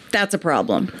 That's a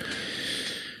problem.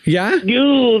 Yeah?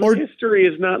 History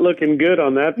is not looking good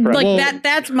on that front.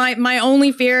 That's my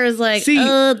only fear is this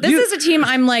is a team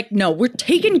I'm like, no, we're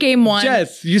taking game one.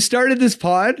 Jess, you started this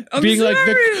pod being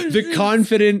the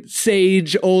confident,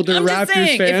 sage, older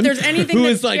Raptors fan if there's anything who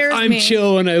that is I'm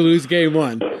chill when I lose game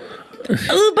one.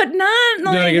 But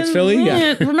not against Philly.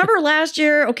 Yeah. Remember last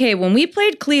year? Okay, when we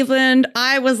played Cleveland,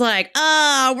 I was like,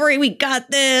 we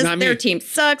got this. Their team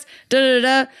sucks.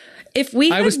 If we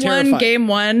had won game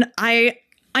one,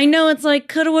 I know it's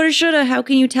coulda, woulda, shoulda. How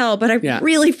can you tell? But I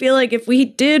really feel like if we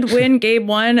did win game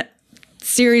one,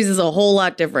 series is a whole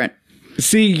lot different.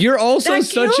 See, you're also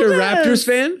such a Raptors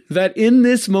fan that in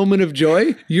this moment of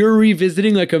joy, you're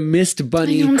revisiting a missed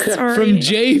bunny from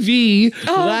JV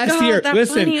last year.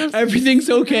 Listen, everything's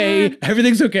okay.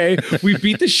 Everything's okay. We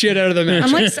beat the shit out of the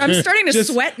Magic. I'm starting to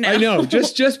sweat now. I know.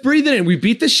 Just breathe it in. We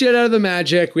beat the shit out of the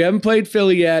Magic. We haven't played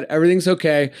Philly yet. Everything's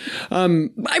okay.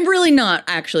 I'm really not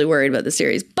actually worried about the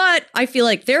series, but I feel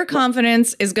like their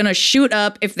confidence is going to shoot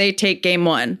up if they take game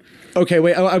one. Okay,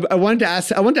 wait. I wanted to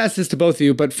ask this to both of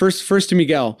you, but first to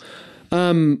Miguel.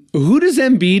 Who does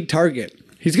Embiid target?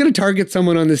 He's going to target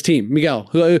someone on this team. Miguel,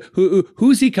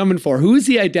 who's he coming for? Who is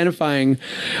he identifying?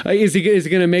 Is he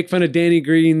going to make fun of Danny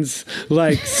Green's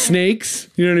snakes?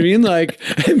 You know what I mean?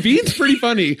 Embiid's pretty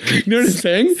funny. You know what I'm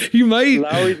saying? He might.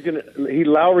 Lowry's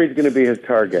going to be his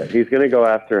target. He's going to go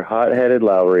after hot-headed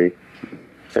Lowry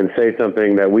and say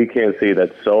something that we can't see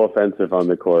that's so offensive on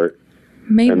the court.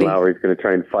 Maybe. And Lowry's going to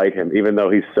try and fight him, even though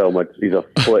he's a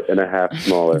foot and a half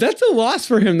smaller. That's a loss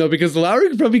for him, though, because Lowry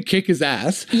could probably kick his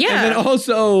ass. Yeah. And then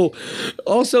also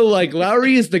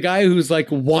Lowry is the guy who's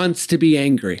wants to be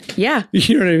angry. Yeah.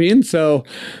 You know what I mean? So,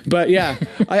 but yeah,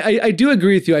 I do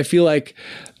agree with you. I feel like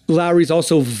Lowry's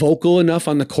also vocal enough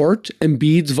on the court.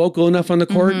 Embiid's vocal enough on the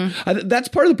court. That's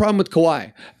part of the problem with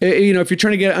Kawhi. If you're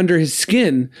trying to get under his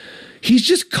skin, he's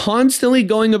just constantly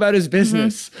going about his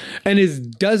business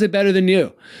and does it better than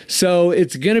you. So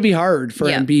it's going to be hard for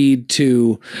Embiid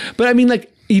to, but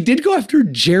he did go after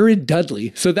Jared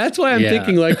Dudley. So that's why I'm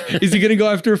thinking is he going to go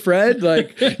after Fred? You know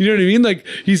what I mean?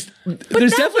 There's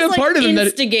definitely a part of him that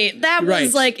was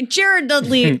Jared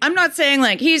Dudley. I'm not saying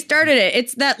he started it.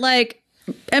 It's that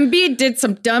Embiid did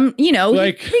some dumb, he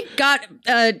got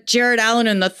Jared Allen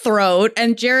in the throat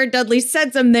and Jared Dudley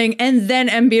said something and then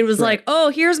Embiid was like, oh,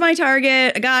 here's my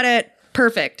target. I got it.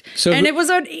 Perfect. So and it was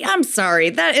I'm sorry.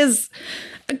 That is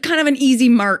kind of an easy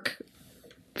mark.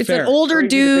 It's an older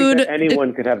dude.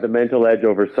 Anyone could have the mental edge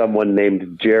over someone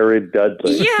named Jared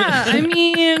Dudley. Yeah.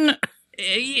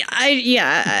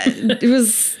 It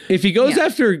was. If he goes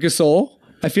after Gasol,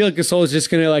 I feel like Gasol is just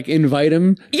going to invite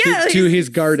him to his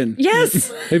garden.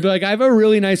 Yes. They'd be like, I have a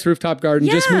really nice rooftop garden.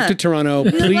 Just moved to Toronto.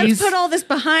 Please. Let's put all this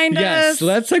behind us. Yes.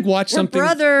 Let's watch something.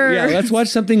 Brothers. Yeah. Let's watch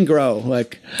something grow.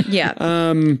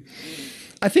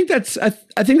 I think that's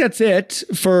it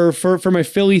for my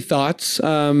Philly thoughts.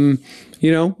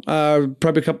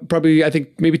 Probably I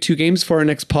think maybe 2 games for our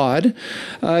next pod.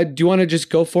 Do you want to just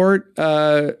go for it,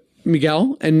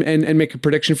 Miguel, and make a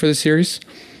prediction for the series?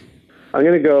 I'm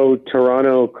going to go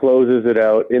Toronto closes it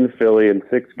out in Philly in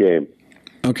 6 games.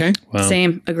 Okay. Wow.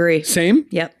 Same. Agree. Same?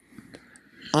 Yep.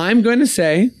 I'm going to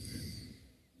say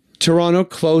Toronto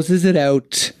closes it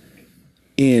out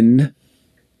in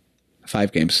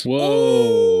 5 games. Whoa,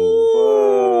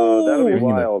 that'll be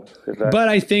wild. But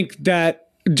I think that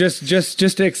just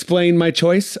to explain my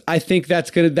choice, I think that's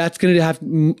gonna have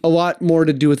a lot more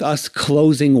to do with us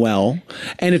closing well,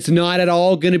 and it's not at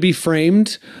all gonna be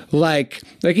framed like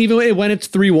even when it's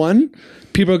 3-1,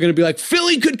 people are gonna be like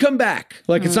Philly could come back.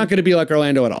 Like it's not gonna be like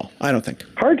Orlando at all. I don't think.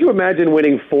 Hard to imagine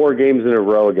winning 4 games in a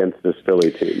row against this Philly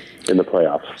team in the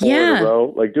playoffs. 4 in a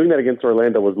row, like doing that against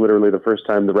Orlando was literally the first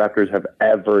time the Raptors have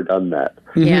ever done that.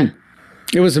 Yeah.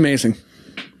 It was amazing.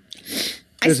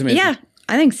 It was amazing. Yeah,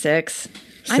 I think 6.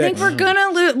 I think we're gonna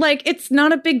lose. Like, it's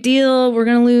not a big deal. We're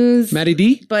gonna lose. Matty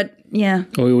D? But yeah.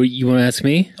 Oh, you want to ask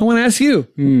me? I want to ask you.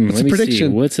 What's Let the me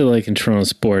prediction? see. What's it like in Toronto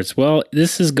sports? Well,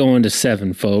 this is going to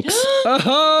 7, folks.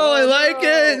 Oh, I like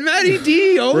it. Matty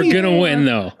D. Oh, We're going to win,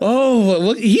 though. Oh,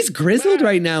 look, he's grizzled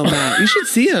right now, Matt. You should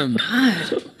see him.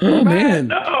 Oh, man.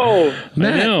 No.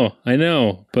 Matt. I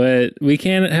know. But we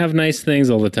can't have nice things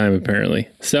all the time, apparently.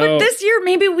 So But this year,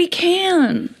 maybe we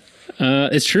can.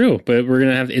 it's true, but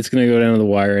it's gonna go down to the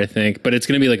wire, I think. But it's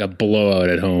gonna be like a blowout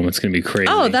at home. It's gonna be crazy.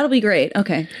 Oh, that'll be great.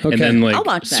 Okay. And then I'll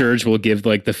watch that. Serge will give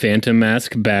like the Phantom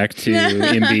mask back to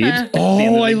Embiid.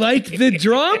 Oh, I like the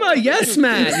drama. Yes,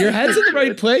 Matt. Your head's in the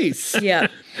right place. Yeah.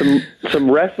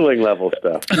 Some wrestling level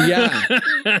stuff. Yeah.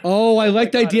 Oh, I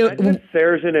like the idea. Imagine if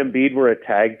Serge and Embiid were a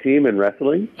tag team in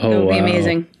wrestling. Oh, It would be wow.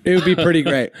 amazing. It would be pretty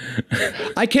great.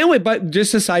 I can't wait. But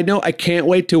just a side note, I can't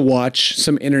wait to watch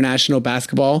some international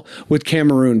basketball with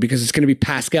Cameroon because it's going to be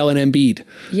Pascal and Embiid.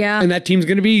 Yeah. And that team's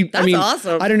going to be, That's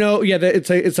awesome. I don't know. Yeah,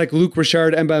 it's like Luc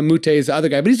Richard and Mute is the other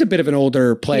guy, but he's a bit of an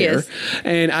older player. is.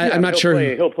 And I'm not sure.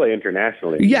 He'll play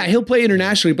internationally. Yeah, he'll play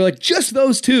internationally, but like just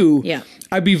those two, Yeah.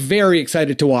 I'd be very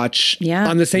excited to watch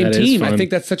on the same That is team. I fun.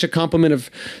 think that's such a compliment of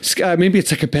maybe it's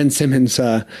like a Ben Simmons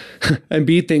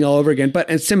Embiid thing all over again. But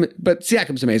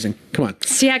Siakam's amazing. Come on.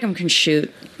 Siakam can shoot.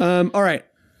 All right,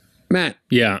 Matt,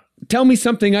 Yeah. tell me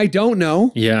something I don't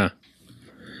know Yeah.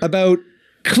 about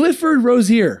Clifford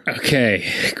Rozier. Okay,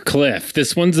 Cliff.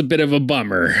 This one's a bit of a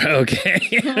bummer. Okay.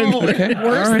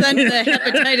 Worse than the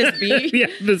hepatitis B. Yeah,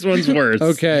 this one's worse.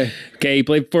 Okay, He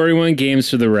played 41 games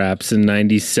for the Raps in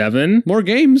 97. more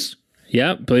games.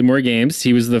 Yeah, played more games.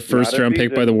 He was the first round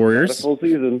pick by the Warriors. Not a full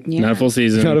season. Not a full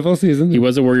season. Not a full season. He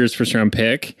was a Warriors first round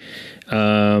pick.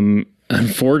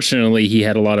 Unfortunately, he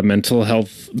had a lot of mental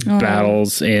health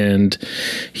battles, and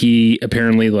he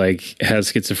apparently has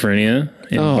schizophrenia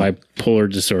and bipolar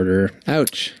disorder.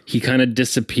 Ouch. He kind of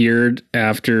disappeared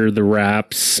after the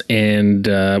Raps and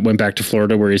went back to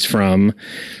Florida, where he's from,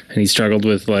 and he struggled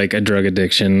with a drug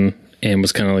addiction and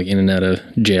was kind of in and out of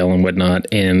jail and whatnot.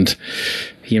 And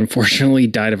he unfortunately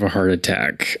died of a heart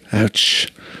attack. Ouch.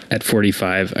 At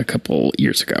 45 a couple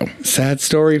years ago. Sad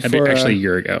story for Actually, a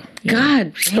year ago.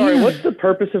 God. Sorry, what's the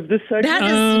purpose of this segment?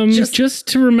 That is Just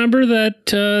to remember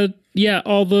that,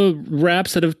 all the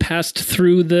Raps that have passed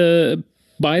through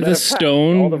by the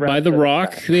stone, by the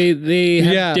rock, they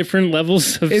have different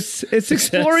levels of It's success.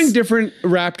 exploring different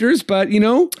Raptors, but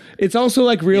it's also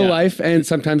like real life, and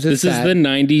sometimes it's This sad. is the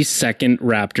 92nd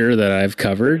Raptor that I've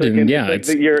covered, and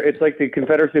it's like the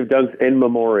Confederacy of Dunks in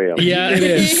memoriam. yeah, It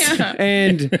is.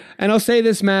 And I'll say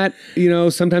this, Matt,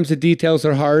 sometimes the details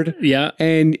are hard. Yeah.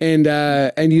 And you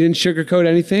didn't sugarcoat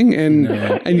anything and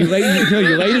you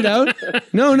laid it out.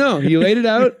 No, you laid it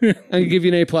out. I'm gonna give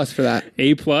you an A+ for that.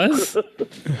 A+.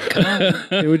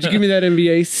 Would you give me that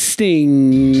NBA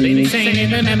sting? Insane in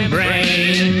the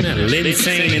membrane.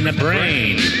 Insane in the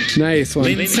brain. Nice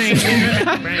one. Insane in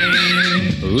the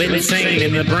brain. Insane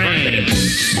in the brain.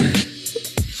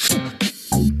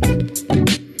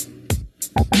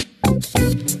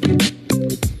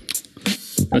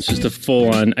 That's just a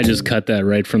full-on. I just cut that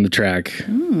right from the track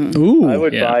Ooh. I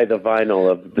would buy the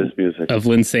vinyl of this music. of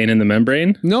Linsane in the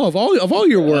Membrane. No, of all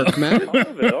your work, man.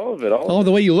 all of it. Oh,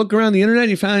 the way you look around the internet,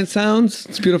 you find sounds.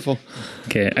 It's beautiful.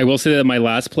 Okay, I will say that my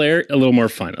last player a little more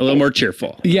fun, a little more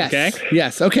cheerful. Yes. Okay.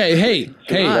 Yes. Okay. Hey.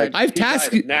 I've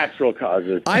tasked you. Natural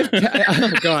causes.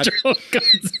 Oh God.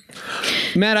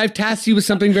 Matt, I've tasked you with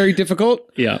something very difficult.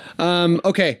 Yeah.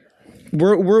 Okay.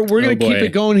 We're gonna keep boy.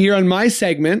 it going here on my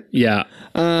segment. Yeah.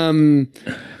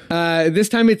 This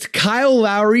time it's Kyle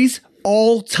Lowry's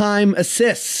all-time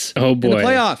assists. Oh, in the boy.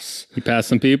 playoffs. You passed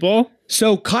some people.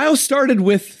 So Kyle started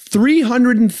with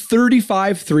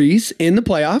 335 threes in the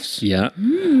playoffs. Yeah.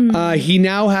 He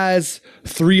now has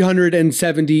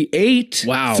 378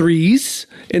 Wow. threes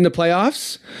in the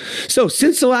playoffs. So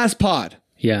since the last pod,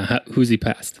 Yeah. Who's he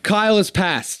passed? Kyle has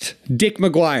passed Dick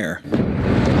McGuire,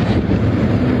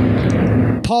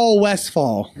 Paul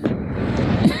Westphal,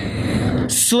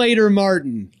 Slater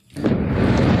Martin,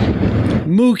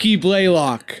 Mookie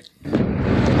Blaylock,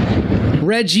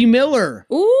 Reggie Miller,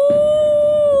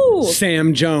 Ooh.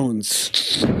 Sam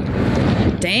Jones,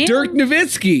 Damn. Dirk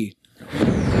Nowitzki,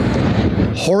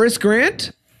 Horace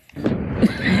Grant,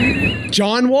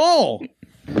 John Wall,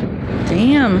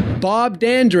 Damn. Bob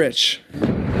Dandridge,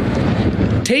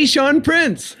 Tayshaun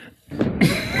Prince,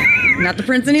 Not the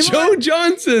prince anymore. Joe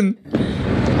Johnson,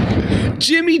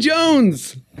 Jimmy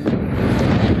Jones,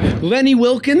 Lenny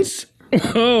Wilkins,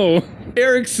 Oh.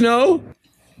 Eric Snow,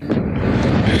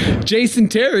 Jason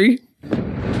Terry,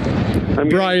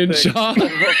 Brian Shaw,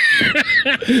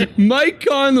 Mike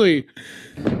Conley.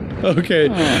 Okay,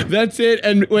 that's it.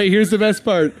 And wait, here's the best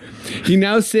part. He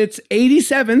now sits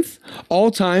 87th all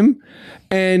time.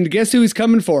 And guess who he's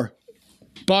coming for?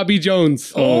 Bobby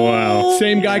Jones. Oh, wow.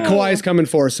 Same guy Kawhi's coming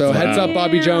for. So heads up,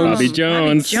 Bobby Jones. Bobby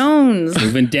Jones. Jones.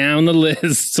 Moving down the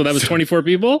list. So that was 24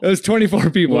 people? It was 24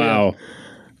 people. Wow.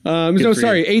 No, for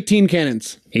sorry, you. 18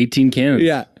 cannons. 18 cannons.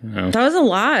 Yeah. Wow. That was a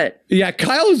lot. Yeah,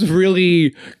 Kyle's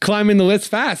really climbing the list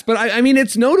fast. But I mean,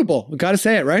 it's notable. Got to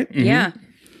say it, right? Yeah.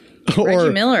 Reggie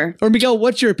Miller. Or Miguel,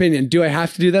 what's your opinion? Do I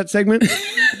have to do that segment?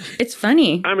 It's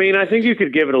funny. I mean, I think you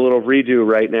could give it a little redo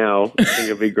right now. I think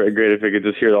it'd be great if I could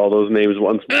just hear all those names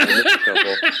once more.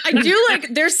 I do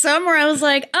like, there's some where I was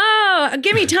like, oh,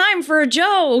 give me time for a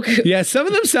joke. Yeah, some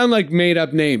of them sound like made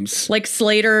up names. Like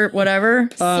Slater, whatever.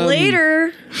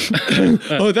 Slater.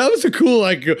 Oh, that was a cool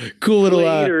little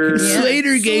Slater.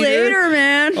 Slater Gator. Slater,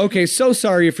 man. Okay, so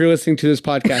sorry if you're listening to this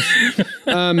podcast.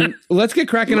 Let's get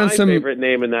cracking My on some. favorite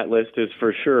name in that list is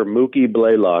for sure Mookie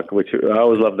Blaylock, which I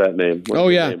always love that name. What's Oh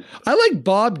his yeah, name? I like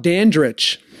Bob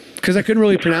Dandridge because I couldn't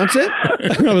really pronounce it.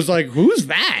 I was like, "Who's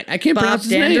that?" I can't Bob pronounce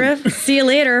his Dandruff. name. See you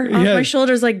later. Off Yeah. my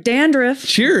shoulders like dandruff.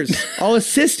 Cheers. I'll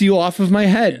assist you off of my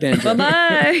head, Dandruff.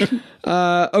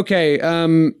 Bye-bye.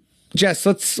 Okay, Jess,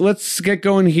 let's get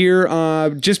going here.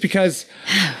 Just because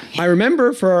I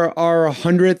remember for our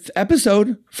 100th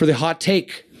episode for the Hot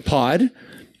Take pod,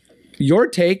 your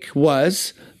take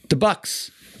was the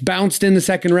Bucks bounced in the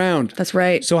second round. That's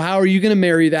right. So how are you going to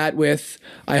marry that with,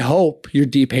 I hope, your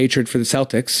deep hatred for the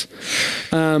Celtics?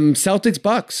 Celtics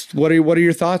Bucks. What are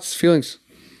your thoughts, feelings?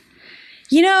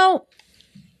 You know,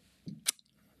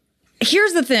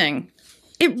 here's the thing.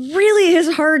 It really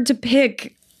is hard to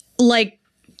pick, like,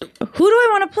 who do I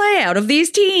want to play out of these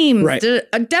teams? Right.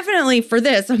 Definitely for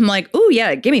this, I'm like, ooh,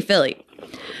 yeah, give me Philly.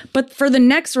 But for the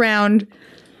next round,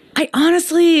 I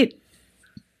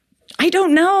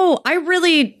don't know.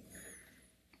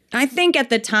 I think at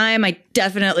the time I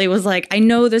definitely was like, I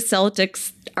know the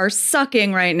Celtics are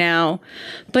sucking right now,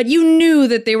 but you knew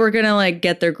that they were going to like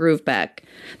get their groove back.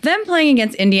 Them playing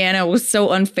against Indiana was so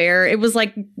unfair. It was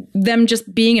like them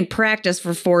just being in practice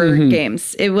for 4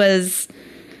 games. It was,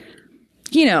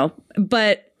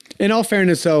 but In all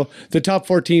fairness, though, the top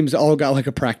 4 teams all got like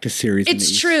a practice series. in the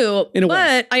it's East. true. In a way.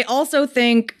 But I also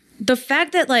think the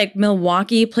fact that like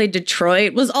Milwaukee played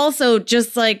Detroit was also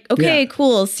just like, okay, Yeah.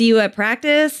 cool. See you at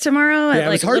practice tomorrow Yeah, at it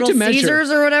was like hard Little to measure.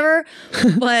 Caesars or whatever.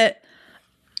 But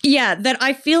yeah, that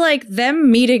I feel like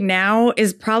them meeting now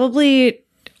is probably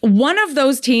one of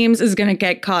those teams is going to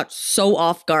get caught so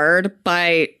off guard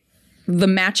by the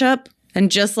matchup and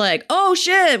just like, oh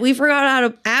shit, we forgot how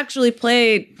to actually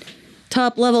play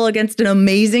top level against an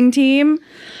amazing team.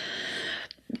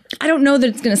 I don't know that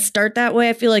it's going to start that way.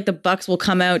 I feel like the Bucks will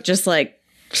come out just like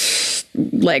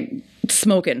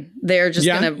smoking. They're just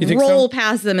Yeah? going You to think roll so?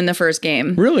 past them in the first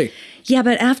game. Really? Yeah,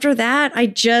 but after that, I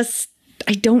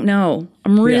don't know.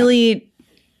 I'm really,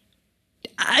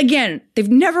 again, they've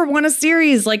never won a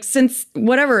series like since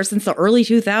the early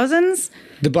 2000s.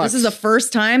 The Bucks. This is the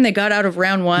first time they got out of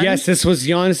round 1. Yes, this was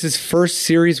Giannis's first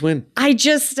series win.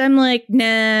 I'm like,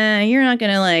 nah, you're not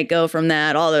gonna like go from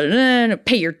that all the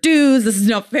pay your dues. This is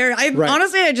not fair.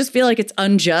 Honestly, I just feel like it's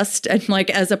unjust. And like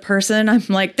as a person, I'm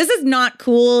like, this is not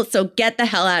cool. So get the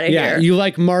hell out of Yeah, here. you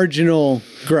like marginal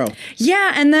growth.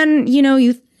 Yeah, and then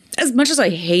you as much as I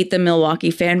hate the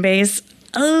Milwaukee fan base,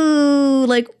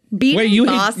 like beating Wait, you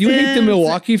Boston. hate the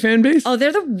Milwaukee fan base? Oh,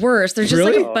 they're the worst. They're just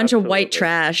Really? like a bunch of white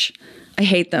trash. I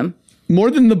hate them.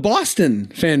 More than the Boston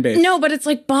fan base. No, but it's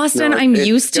like Boston. No, I'm it's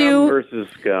used scum to. versus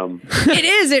scum. It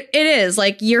is. It is.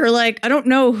 Like, you're like, I don't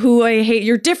know who I hate.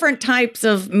 You're different types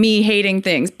of me hating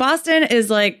things. Boston is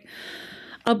like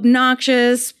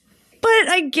obnoxious, but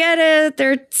I get it.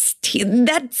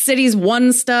 That city's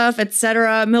won stuff,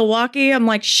 etc. Milwaukee, I'm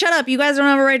like, shut up. You guys don't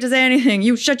have a right to say anything.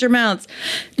 You shut your mouths.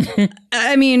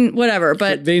 I mean, whatever.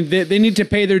 But They need to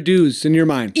pay their dues in your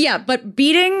mind. yeah, but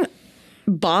beating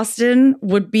Boston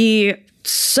would be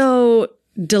so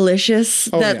delicious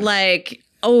I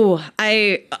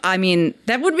mean,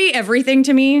 that would be everything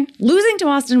to me. Losing to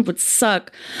Boston would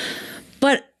suck.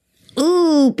 But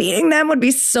beating them would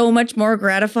be so much more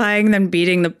gratifying than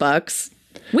beating the Bucks.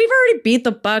 We've already beat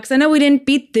the Bucks. I know we didn't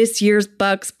beat this year's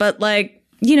Bucks, but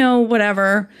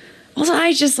whatever. Also,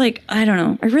 I don't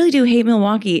know. I really do hate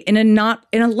Milwaukee in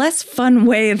a less fun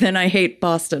way than I hate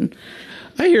Boston.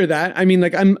 I hear that. I mean,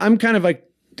 I'm kind of like,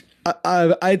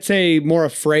 I'd say more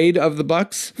afraid of the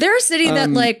Bucks. They're a city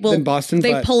that than Boston,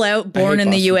 they but pull out Born I hate in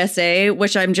the Boston. USA,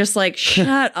 which I'm just like,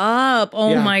 shut up. Oh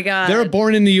Yeah. my God. They're a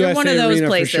Born in the They're USA one of those arena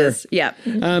places. for sure.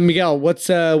 Yeah. Miguel, what's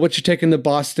your take on the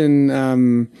Boston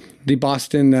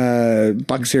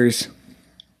Buck series?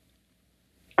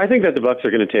 I think that the Bucks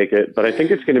are going to take it, but I think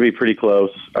it's going to be pretty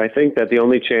close. I think that the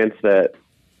only chance that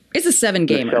It's a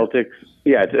 7-gamer. the Celtics,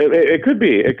 yeah, it could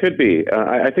be. It could be.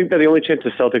 I think that the only chance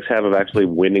the Celtics have of actually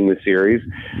winning the series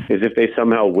is if they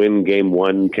somehow win Game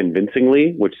 1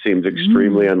 convincingly, which seems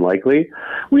extremely unlikely.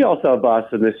 We all saw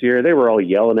Boston this year. They were all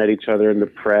yelling at each other in the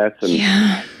press,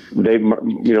 and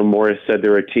Morris said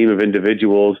they're a team of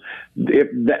individuals.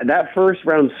 That first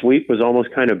round sweep was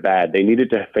almost kind of bad. They needed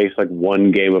to face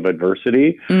one game of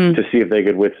adversity to see if they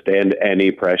could withstand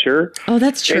any pressure. Oh,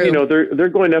 that's true. And they're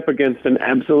going up against an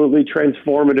absolutely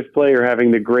transformative player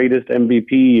having the greatest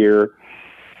MVP year.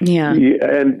 Yeah.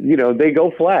 And they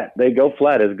go flat. They go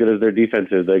flat as good as their defense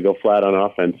is. They go flat on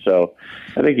offense. So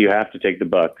I think you have to take the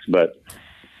Bucks, but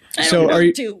So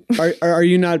are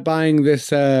you not buying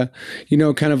this, kind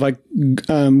of like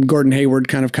Gordon Hayward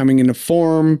kind of coming into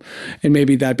form and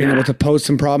maybe that being able to pose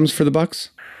some problems for the Bucks?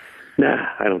 Nah,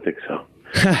 I don't think so.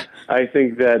 I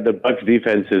think that the Bucks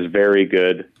defense is very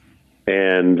good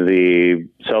and the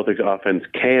Celtics offense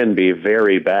can be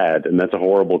very bad, and that's a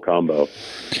horrible combo.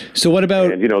 So what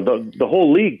about the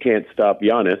whole league can't stop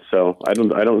Giannis, so I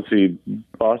don't see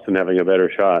Boston having a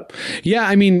better shot. Yeah,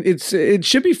 I mean it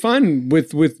should be fun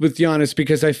with Giannis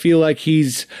because I feel like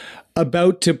he's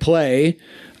about to play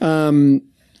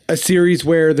a series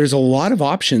where there's a lot of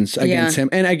options against him.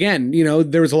 And again,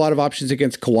 there was a lot of options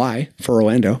against Kawhi for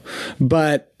Orlando.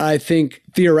 But I think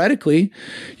theoretically,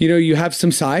 you have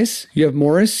some size. You have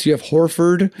Morris, you have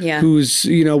Horford, who's,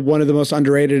 one of the most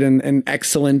underrated and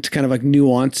excellent kind of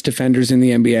nuanced defenders in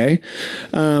the NBA.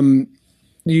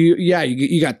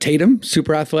 You got Tatum,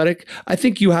 super athletic. I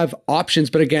think you have options,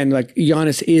 but again,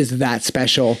 Giannis is that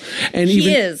special, and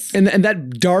he is. And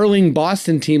that darling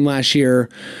Boston team last year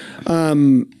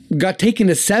got taken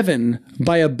to 7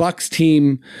 by a Bucks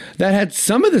team that had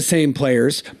some of the same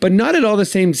players, but not at all the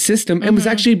same system, and was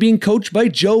actually being coached by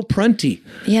Joe Prunty.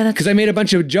 Yeah, because I made a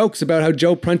bunch of jokes about how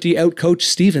Joe Prunty outcoached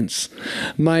Stevens.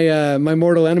 My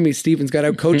mortal enemy Stevens got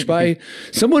outcoached by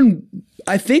someone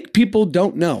I think people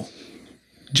don't know.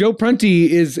 Joe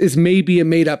Prunty is maybe a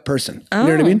made-up person. You know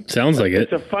what I mean? Sounds like it.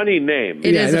 It's a funny name.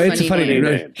 It's a funny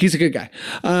name. He's a good guy.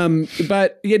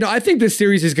 But, I think this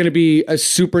series is going to be a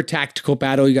super tactical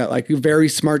battle. You got, very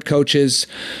smart coaches.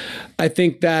 I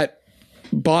think that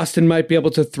Boston might be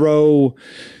able to throw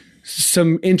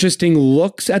some interesting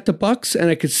looks at the Bucks, and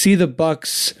I could see the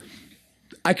Bucks...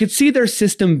 I could see their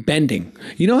system bending.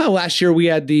 You know how last year we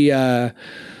had the,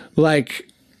 what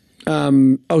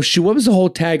was the whole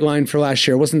tagline for last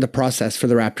year? It wasn't the process for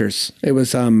the Raptors. It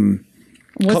was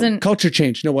culture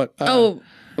change. No, what?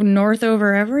 North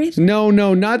over everything? No,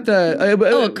 not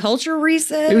the. A culture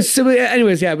reset. It was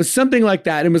anyways. Yeah, it was something like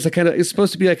that. It was it's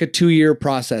supposed to be like a 2-year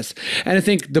process, and I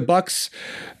think the Bucks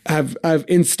have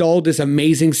installed this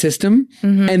amazing system,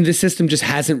 and the system just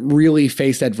hasn't really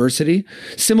faced adversity,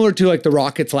 similar to the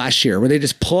Rockets last year, where they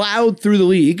just plowed through the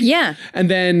league. Yeah, and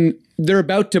then they're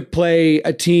about to play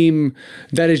a team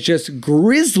that is just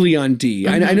grizzly on D.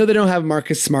 I know they don't have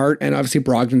Marcus Smart, and obviously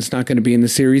Brogdon's not going to be in the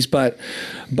series, but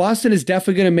Boston is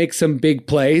definitely going to make some big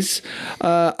plays.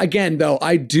 Again, though,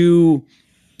 I do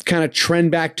kind of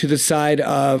trend back to the side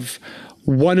of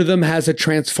one of them has a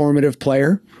transformative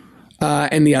player.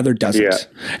 And the other doesn't. Yeah.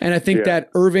 And I think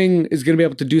that Irving is going to be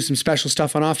able to do some special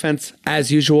stuff on offense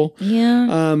as usual.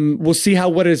 Yeah. We'll see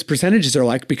what his percentages are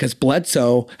like because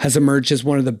Bledsoe has emerged as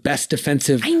one of the best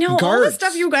defensive guards. I know all the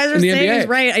stuff you guys are in the saying NBA. is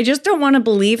right. I just don't want to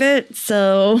believe it.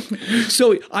 So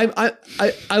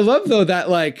I love though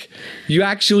that you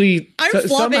actually I'm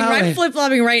flip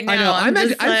flopping right now. I know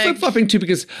I'm flip flopping too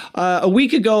because a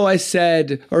week ago a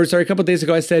couple of days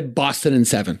ago I said Boston in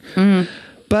 7.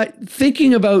 But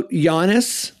thinking about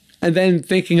Giannis and then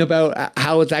thinking about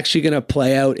how it's actually going to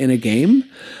play out in a game,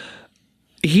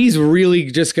 he's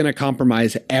really just going to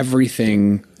compromise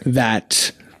everything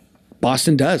that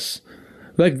Boston does.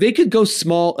 Like, they could go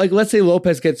small. Like, let's say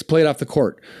Lopez gets played off the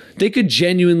court. They could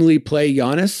genuinely play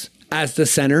Giannis as the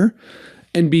center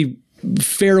and be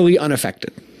fairly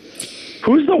unaffected.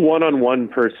 Who's the one-on-one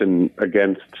person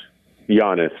against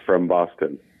Giannis from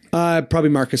Boston? Probably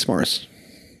Marcus Morris.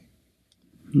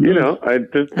 You know,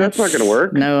 that's not going to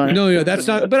work. No, that's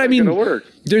not. But I mean, gonna work.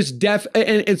 There's and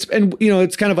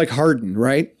it's kind of like Harden,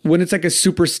 right? When it's like a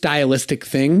super stylistic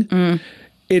thing,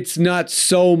 it's not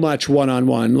so much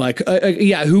one-on-one. Like,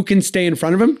 who can stay in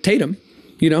front of him? Tatum,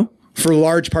 for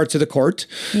large parts of the court.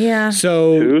 Yeah.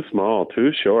 So too small,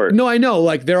 too short. No, I know.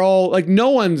 Like, they're all like, no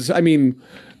one's. I mean,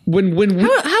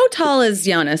 how tall is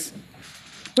Giannis?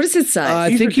 What is his size?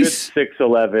 I think he's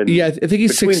 6'11". Yeah, I think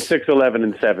he's between 6'11"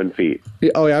 and 7 feet.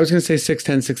 Oh yeah, I was gonna say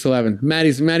 6'10", 6'11".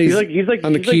 Maddie's he's like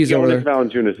on the keys like over there.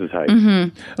 Valanciunas' height.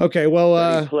 Mm-hmm. Okay,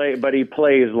 well, but he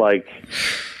plays like,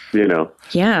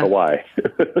 Kawhi.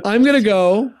 I'm gonna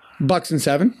go Bucks in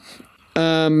 7.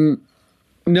 No,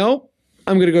 I'm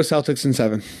gonna go Celtics in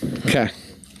 7. Okay.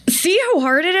 See how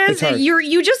hard it is? It's hard.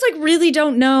 You just like really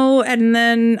don't know, and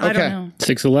then I don't know.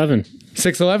 6'11".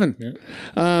 6'11".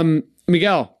 Yeah.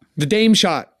 Miguel, the Dame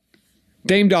shot.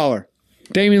 Dame Dollar.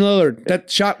 Damian Lillard. That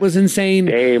shot was insane.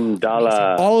 Dame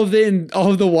Dollar. All of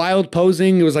the wild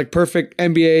posing. It was like perfect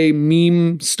NBA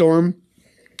meme storm.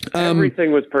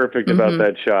 Everything was perfect about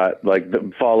that shot, like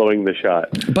following the shot.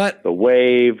 But the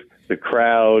wave, the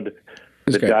crowd,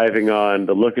 the great. diving on,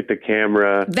 the look at the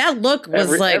camera. That look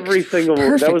was every single.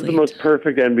 That was the most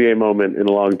perfect NBA moment in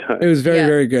a long time. It was very,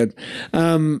 very good.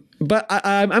 But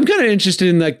I'm kind of interested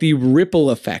in like the ripple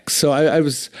effects. So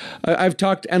I've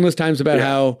talked endless times about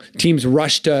how teams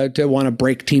rush to want to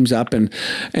break teams up, and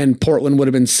Portland would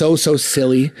have been so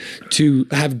silly to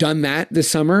have done that this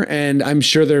summer. And I'm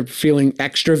sure they're feeling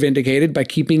extra vindicated by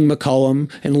keeping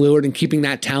McCollum and Lillard and keeping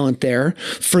that talent there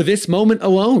for this moment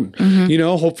alone.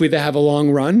 Hopefully they have a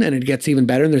long run and it gets even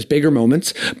better and there's bigger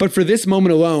moments. But for this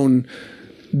moment alone,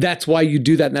 that's why you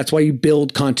do that, and that's why you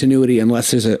build continuity,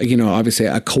 unless there's obviously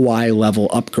a Kawhi level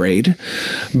upgrade.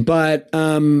 But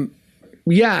so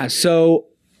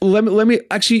let me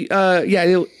actually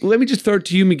let me just throw it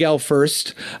to you, Miguel,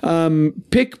 first.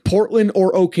 Pick Portland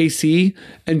or OKC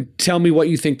and tell me what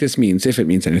you think this means, if it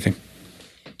means anything.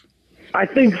 I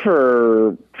think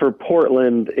for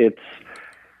Portland, it's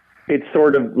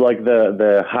sort of like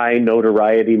the high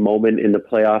notoriety moment in the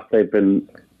playoffs they've been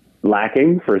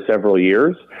lacking for several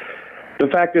years. The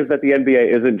fact is that the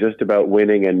NBA isn't just about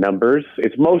winning and numbers.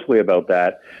 It's mostly about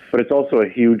that, but it's also a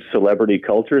huge celebrity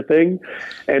culture thing.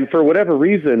 And for whatever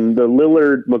reason, the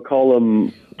Lillard,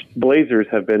 McCollum Blazers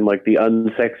have been like the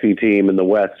unsexy team in the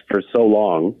West for so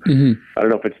long. Mm-hmm. I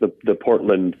don't know if it's the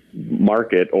Portland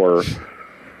market or...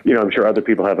 I'm sure other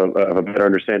people have a better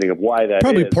understanding of why that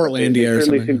Probably is. Portland, India, or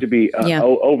something. They seem to be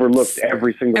overlooked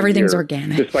every single Everything's year.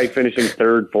 Organic. Despite finishing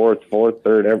third, fourth,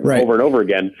 third, over and over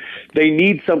again. They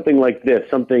need something like this,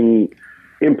 something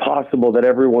impossible that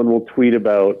everyone will tweet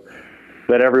about,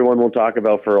 that everyone will talk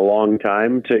about for a long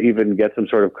time to even get some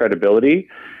sort of credibility.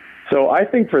 So I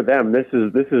think for them, this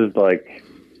is like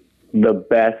the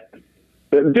best,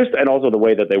 and also the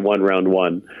way that they won round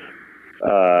one.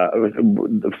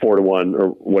 4-1 or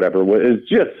whatever is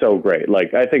just so great.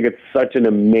 Like, I think it's such an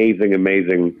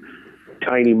amazing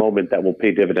tiny moment that will pay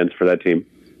dividends for that team.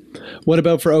 What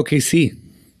about for OKC?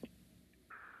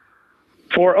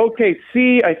 For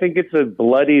OKC, I think it's a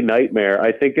bloody nightmare.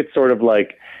 I think it's sort of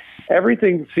like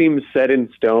everything seems set in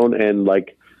stone and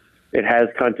like it has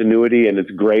continuity and it's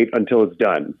great until it's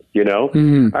done,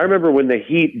 Mm-hmm. I remember when the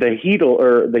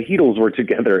Heatles were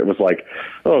together, it was like,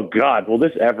 oh God, will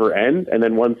this ever end? And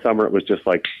then one summer it was just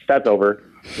like, that's over.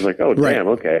 It was like, oh damn,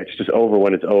 okay. It's just over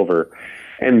when it's over.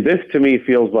 And this to me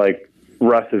feels like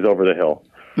Russ is over the hill.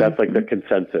 That's like the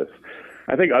consensus.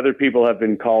 I think other people have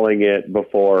been calling it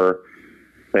before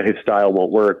that his style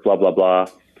won't work, blah, blah, blah.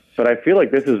 But I feel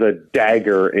like this is a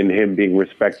dagger in him being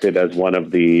respected as one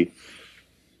of the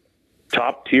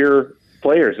top tier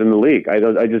players in the league. I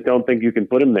just don't think you can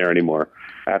put him there anymore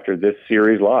after this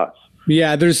series loss.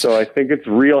 Yeah, so I think it's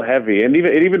real heavy, and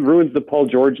it even ruins the Paul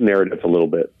George narrative a little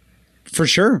bit. For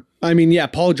sure. I mean, yeah,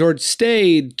 Paul George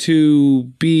stayed to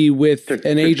be with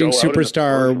an aging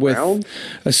superstar with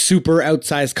a super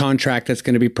outsized contract that's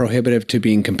going to be prohibitive to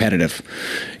being competitive.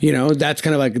 That's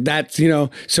kind of like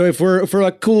so if we're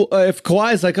like cool, if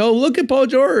Kawhi's like, oh, look at Paul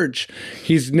George,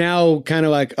 he's now kind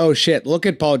of like, oh shit, look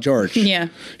at Paul George. Yeah.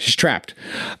 She's trapped.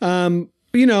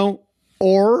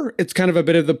 Or it's kind of a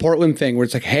bit of the Portland thing where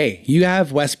it's like, hey, you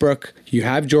have Westbrook, you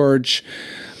have George,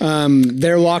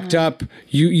 they're locked up.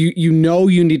 You know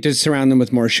you need to surround them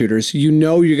with more shooters. You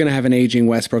know you're going to have an aging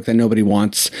Westbrook that nobody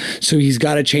wants. So he's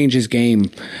got to change his game.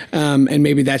 And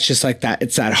maybe that's just like that.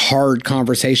 It's that hard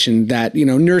conversation that,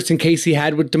 Nurse and Casey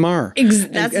had with DeMar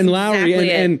and Lowry.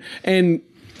 Exactly And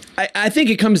I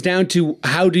think it comes down to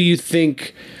how do you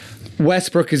think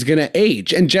Westbrook is going to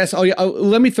age? And Jess,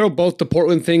 let me throw both the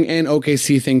Portland thing and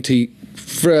OKC thing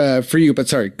for you. But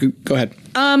sorry, go ahead.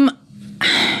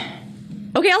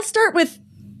 Okay, I'll start with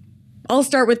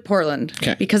Portland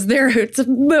because it's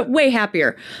way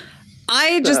happier.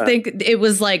 I just think it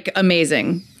was like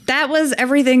amazing. That was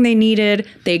everything they needed.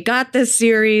 They got this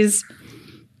series.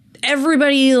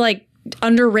 Everybody like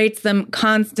underrates them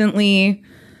constantly.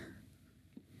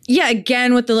 Yeah,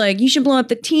 again with the you should blow up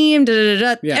the team.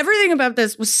 Yeah. Everything about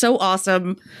this was so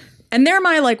awesome. And they're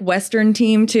my Western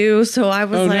team too. So I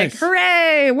was nice.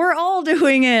 Hooray, we're all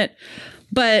doing it.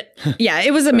 But yeah,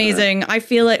 it was amazing. I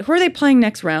feel like, who are they playing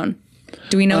next round?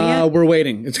 Do we know yet? We're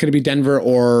waiting. It's going to be Denver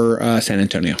or San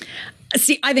Antonio.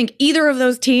 See, I think either of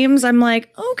those teams, I'm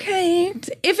like, okay.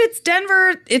 If it's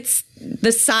Denver, it's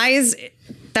the size,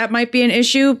 that might be an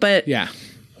issue, but yeah.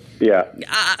 Yeah.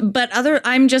 But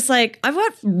I'm just like, I've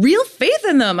got real faith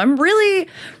in them. I'm really,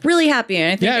 really happy.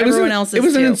 And I think everyone else is It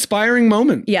was too. an inspiring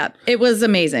moment. Yeah, it was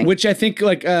amazing. Which I think,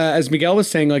 as Miguel was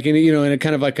saying, in a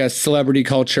kind of like a celebrity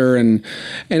culture and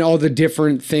all the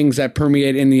different things that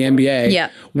permeate in the NBA. Yeah.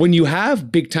 When you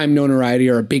have big time notoriety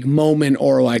or a big moment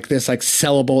or this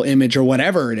sellable image or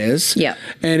whatever it is. Yeah.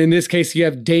 And in this case, you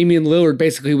have Damian Lillard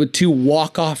basically with 2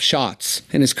 walk-off shots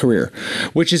in his career,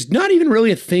 which is not even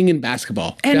really a thing in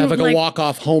basketball. And a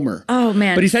walk-off homer. Oh,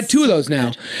 man. But he's had 2 of those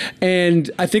now.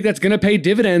 And I think that's going to pay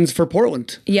dividends for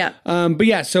Portland. Yeah. But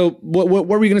yeah, so what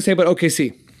were we going to say about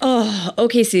OKC? Oh,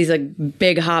 OKC's a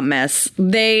big hot mess.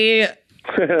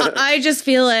 I just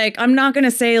feel like, I'm not going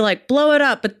to say blow it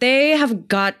up, but they have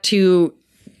got to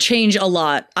change a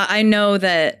lot. I know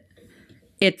that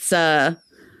it's on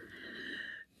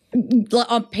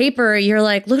paper, you're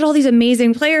like, look at all these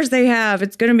amazing players they have.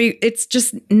 It's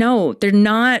just, no, they're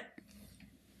not.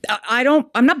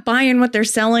 I'm not buying what they're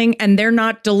selling and they're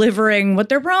not delivering what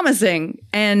they're promising.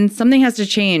 And something has to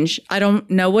change. I don't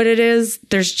know what it is.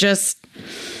 It's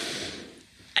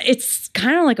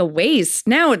kind of like a waste.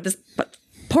 Now this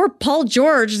poor Paul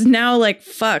George is now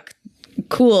fuck,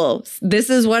 cool.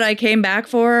 This is what I came back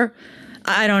for.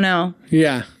 I don't know.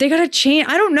 Yeah. They got to change.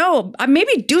 I don't know.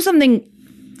 Maybe do something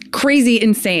crazy,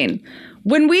 insane.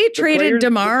 When we traded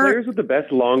DeMar... The players with the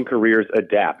best long careers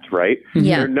adapt, right?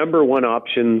 Yeah. They're number one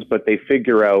options, but they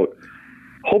figure out,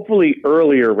 hopefully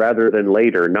earlier rather than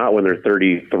later, not when they're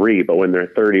 33, but when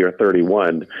they're 30 or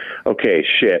 31. Okay,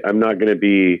 shit, I'm not going to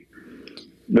be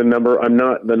I'm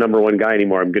not the number one guy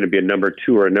anymore. I'm going to be a number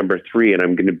 2 or a number 3, and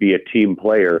I'm going to be a team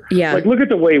player. Yeah. Look at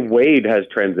the way Wade has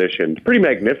transitioned. Pretty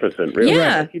magnificent, really.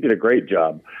 Yeah. He did a great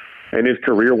job. And his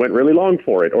career went really long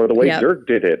for it, or the way Dirk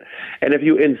did it. And if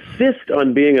you insist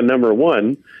on being a number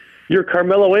 1, you're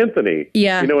Carmelo Anthony.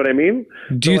 Yeah. You know what I mean?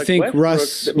 Do you think Westbrook,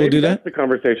 Russ will do that? That's the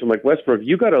conversation. Westbrook,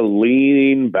 you got to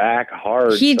lean back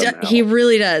hard. He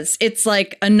really does. It's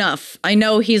enough. I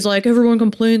know he's everyone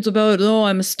complains about,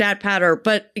 I'm a stat patter,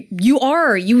 but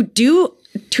you do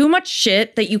too much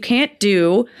shit that you can't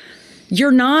do.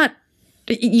 You're not.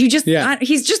 He's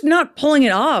just not pulling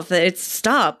it off. It's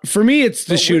stop. For me, it's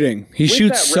the shooting. He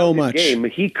shoots so much.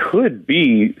 He could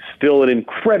be still an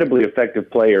incredibly effective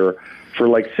player for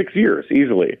 6 years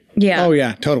easily. Yeah. Oh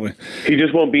yeah, totally. He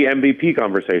just won't be MVP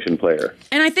conversation player.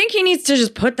 And I think he needs to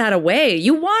just put that away.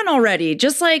 You won already.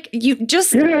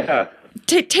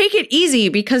 Take it easy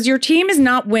because your team is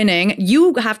not winning.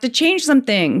 You have to change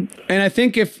something. And I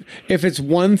think if it's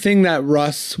one thing that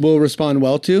Russ will respond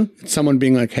well to, it's someone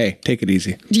being like, hey, take it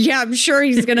easy. Yeah, I'm sure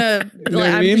he's going to,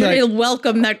 I'm sure he'll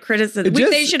welcome that criticism.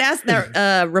 They should ask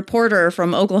that reporter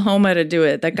from Oklahoma to do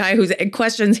it. That guy whose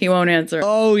questions he won't answer.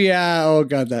 Oh, yeah. Oh,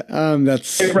 God,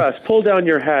 that's... Hey, Russ, pull down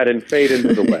your hat and fade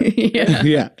into the west.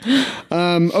 Yeah.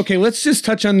 Okay, let's just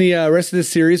touch on the rest of this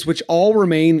series, which all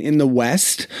remain in the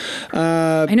West.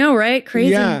 I know, right?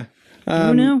 Crazy. Yeah.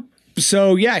 I know.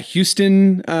 So yeah,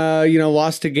 Houston,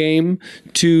 lost a game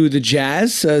to the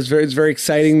Jazz. It's very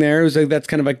exciting there. It was that's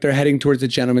kind of they're heading towards a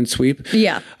gentleman's sweep.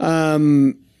 Yeah.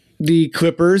 The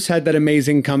Clippers had that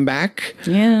amazing comeback.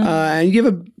 Yeah. And you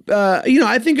have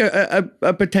I think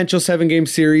a potential 7-game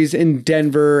series in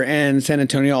Denver and San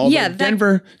Antonio. Although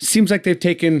Denver seems like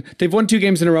they've won 2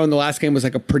 games in a row, and the last game was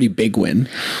a pretty big win.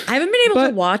 I haven't been able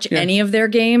to watch any of their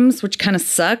games, which kind of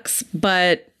sucks.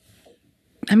 But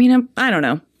I mean, I don't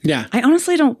know. Yeah. I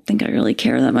honestly don't think I really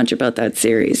care that much about that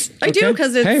series. I do Okay.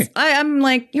 because it's. Hey. I'm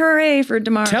like, hooray for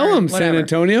DeMar. Tell them, San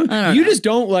Antonio. You just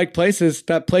don't like places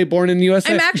that play Born in the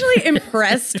USA. I'm actually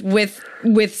impressed with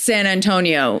San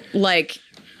Antonio. Like,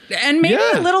 and maybe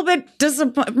a little bit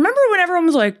disappointed. Remember when everyone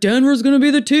was like, Denver's going to be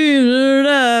the team? Da,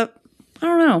 da, da. I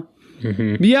don't know.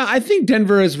 Yeah, I think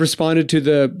Denver has responded to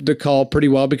the call pretty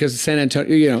well because San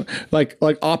Antonio, like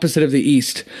opposite of the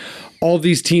East. All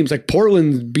these teams, like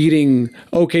Portland beating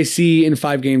OKC in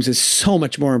 5 games is so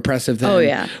much more impressive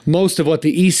than most of what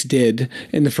the East did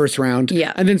in the first round.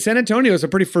 Yeah. And then San Antonio is a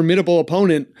pretty formidable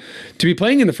opponent to be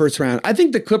playing in the first round. I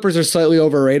think the Clippers are slightly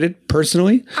overrated,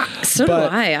 personally. So do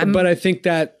I. But I think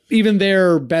that even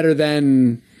they're better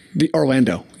than the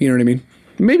Orlando. You know what I mean?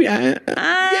 Maybe. Yeah,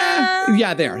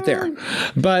 they are.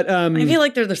 But I feel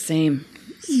like they're the same.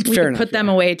 We fair could enough. put them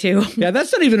away too. Yeah,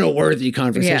 that's not even a worthy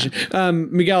conversation.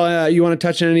 Miguel, you want to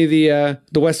touch on any of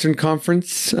the Western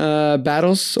Conference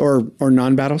battles or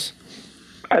non-battles?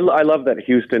 I love that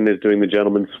Houston is doing the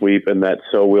gentleman's sweep, and that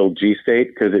so will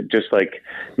G-State, because it just like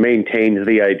maintains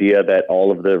the idea that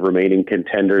all of the remaining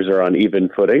contenders are on even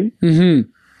footing. Mm-hmm.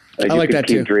 I like that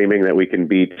keep too. dreaming that we can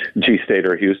beat G-State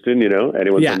or Houston,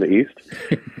 anyone from the East.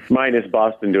 Minus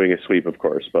Boston doing a sweep, of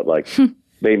course, but like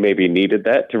they maybe needed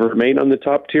that to remain on the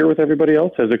top tier with everybody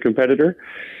else as a competitor.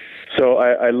 So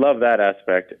I love that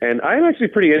aspect. And I'm actually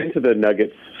pretty into the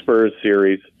Nuggets-Spurs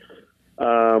series.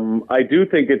 I do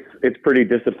think it's pretty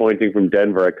disappointing from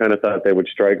Denver. I kind of thought they would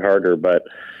strike harder, but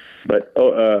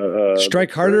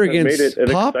strike harder against made it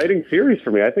an Pop? exciting series for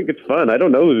me. I think it's fun. I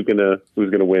don't know who's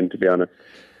gonna win, to be honest.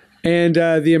 And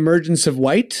the emergence of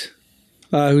White,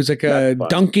 who's like a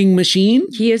dunking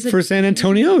machine for San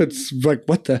Antonio. It's like,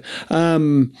 what the... I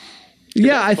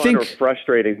Fun think... or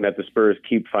frustrating that the Spurs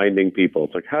keep finding people.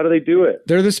 It's like, how do they do it?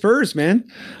 They're the Spurs, man.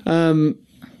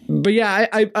 But yeah,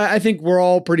 I think we're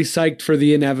all pretty psyched for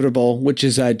the inevitable, which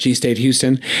is G-State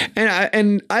Houston.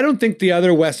 And I don't think the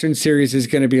other Western series is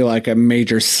going to be like a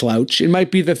major slouch. It might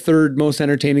be the third most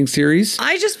entertaining series.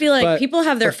 I just feel like people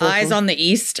have their eyes on the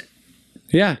East.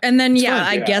 Yeah. And then,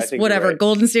 I guess whatever,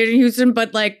 Golden State and Houston,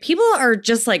 but like people are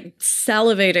just like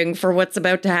salivating for what's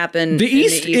about to happen. The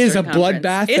East is a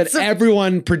bloodbath that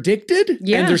everyone predicted,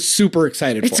 and they're super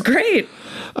excited for. It's great.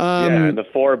 And the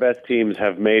 4 best teams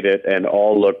have made it and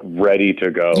all look ready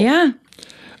to go. Yeah.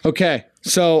 Okay.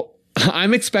 So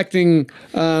I'm expecting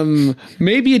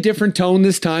maybe a different tone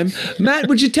this time. Matt,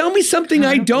 would you tell me something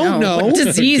I don't know? What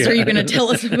disease are you going to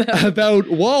tell us about? About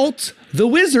Walt, the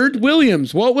Wizard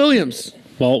Williams. Walt Williams.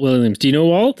 Walt Williams. Do you know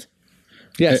Walt?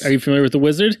 Yes. Are you familiar with the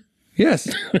Wizard?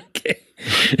 Yes. Okay.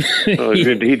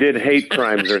 He did hate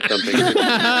crimes or something.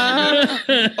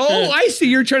 Oh, I see.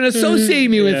 You're trying to associate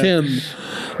me with him.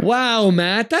 Wow,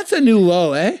 Matt. That's a new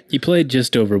low, eh? He played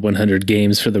just over 100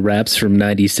 games for the Raps from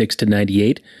 96 to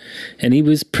 98, and he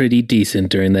was pretty decent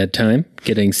during that time,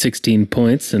 getting 16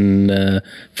 points and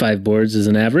 5 boards as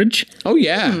an average. Oh,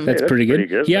 yeah. That's pretty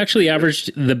good. He actually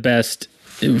averaged the best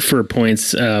for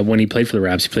points when he played for the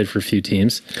Raps. He played for a few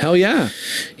teams. Hell yeah.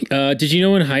 Did you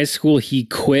know in high school he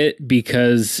quit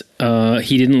because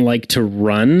he didn't like to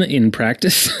run in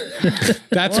practice?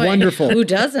 That's wonderful. Who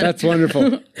doesn't? That's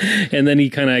wonderful. And then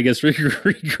he kind of, I guess,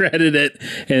 regretted it,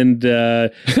 and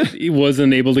he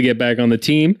wasn't able to get back on the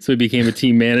team. So he became a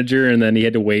team manager, and then he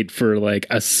had to wait for like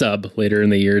a sub later in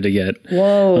the year to get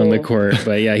on the court.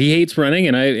 But yeah, he hates running,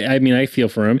 and I mean, I feel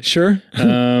for him. Sure.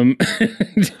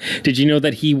 Did you know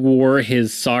that he wore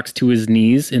his socks to his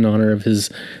knees in honor of his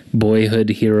boyhood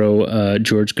hero,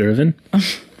 George Gervin?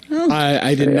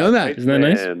 I didn't know that. Isn't that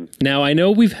nice? Now, I know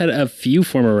we've had a few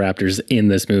former Raptors in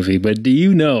this movie, but do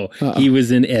you know he was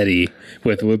in Eddie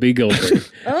with Whoopi Goldberg?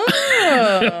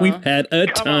 We've had a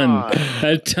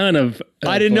ton of.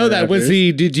 I didn't know that.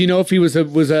 Raptors. Did you know if he was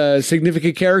a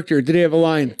significant character? Did he have a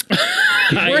line?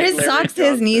 Were his socks to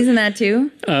his knees in that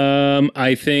too?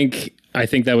 I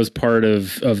think that was part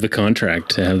of the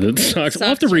contract to have the socks. I'll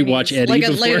have to rewatch Eddie.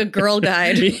 Like a girl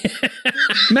guide.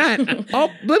 Matt,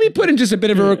 let me put in just a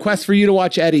bit of a request for you to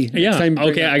watch Eddie. Yeah.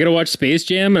 Okay, I got to watch Space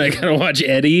Jam and I got to watch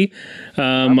Eddie.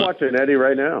 I'm watching Eddie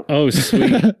right now. Oh,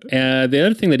 sweet. The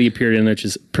other thing that he appeared in, which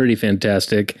is pretty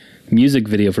fantastic, music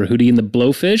video for Hootie and the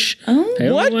Blowfish. Oh,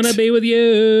 I what? want to be with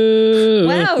you.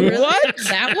 Wow, really? What?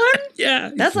 That one?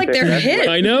 Yeah. That's like their hit.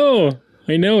 I know.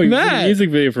 He did a music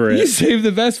video for it. You saved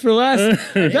the best for last.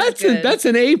 That's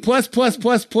an A+++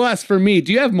 for me.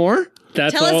 Do you have more?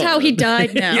 Tell us how he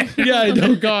died now. Yeah.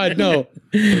 Oh God, no.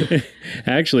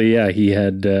 Actually, yeah, he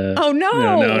had. Oh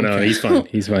no. No, he's fine.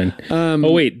 He's fine.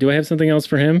 Oh wait, do I have something else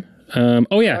for him? So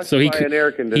by an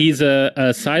air conditioner. he's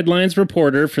a sidelines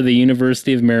reporter for the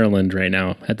University of Maryland right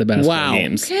now at the basketball Wow.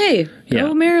 games. Okay, Yeah.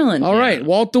 go Maryland. All right,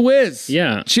 Walt the Wiz.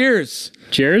 Yeah. Cheers.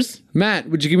 Cheers. Matt,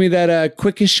 would you give me that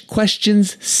quickish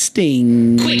questions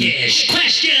sting? Quickish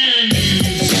questions.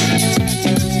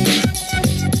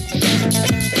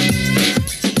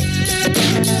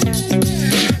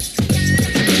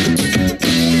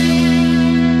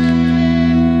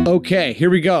 Okay, here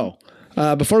we go.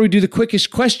 Before we do the quickish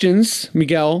questions,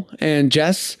 Miguel and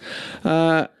Jess,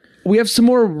 we have some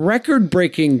more record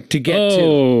breaking to get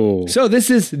Oh. to. So this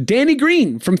is Danny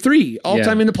Green from 3,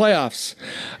 all-time Yeah. in the playoffs.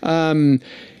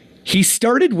 He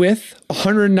started with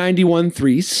 191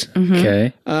 threes.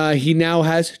 Okay. He now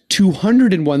has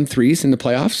 201 threes in the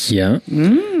playoffs. Yeah.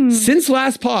 Since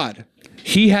last pod,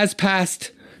 he has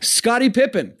passed Scottie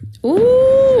Pippen.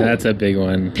 Ooh, That's a big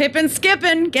one. Pippin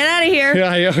skipping. Get out of here.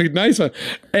 Yeah, nice one.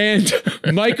 And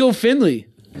Michael Finley.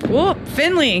 Whoop,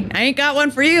 Finley. I ain't got one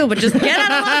for you, but just get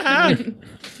out of line.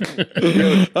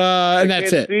 And that's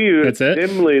Can't it. see you. That's It's it?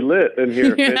 dimly lit in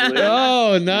here. Finley.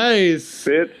 Oh, nice.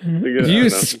 Bitch.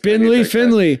 You spindly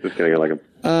Finley. Just kidding. I like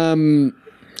him.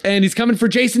 And he's coming for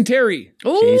Jason Terry.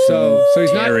 Ooh, So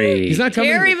he's not Terry. he's not coming.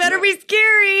 Terry better be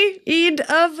scary. Eid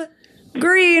of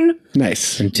Green.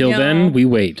 Nice. Until Yeah. then, we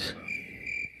wait.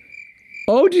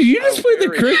 Oh, did you just play the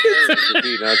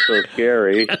crickets? Not so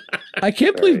scary. I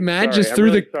can't believe Matt Sorry, just I'm threw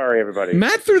really the Sorry, everybody.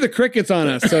 Matt threw the crickets on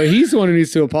us, so he's the one who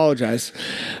needs to apologize.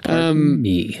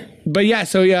 Me. But yeah,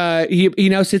 so he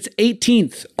now sits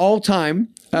 18th all time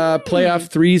playoff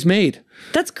threes made.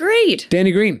 That's great.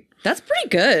 Danny Green. That's pretty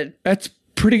good. That's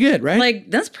pretty good, right? Like,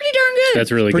 that's pretty darn good.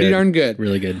 That's really pretty good. darn good.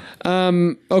 Really good.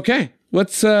 Okay,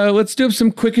 let's do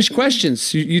some quickish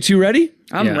questions. You two ready?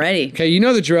 I'm Yeah. ready. Okay, you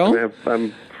know the drill.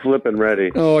 I'm flipping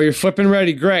ready. Oh, you're flipping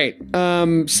ready. Great. So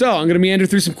I'm going to meander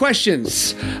through some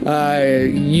questions.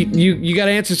 You got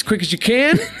to answer as quick as you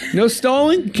can. No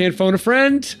stalling. Can't phone a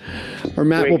friend. Or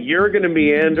Matt Wait, will. you're going to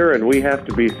meander and we have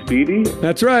to be speedy?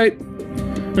 That's right.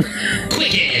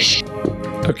 Quickish.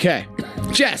 Okay.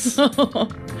 Jess.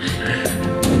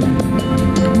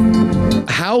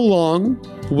 How long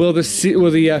will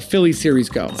the Philly series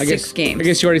go? I 6 games. I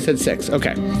guess you already said 6.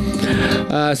 Okay.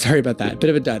 Sorry about that. Bit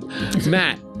of a dud.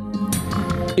 Matt,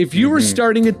 if you were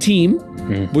starting a team,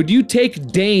 would you take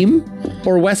Dame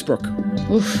or Westbrook?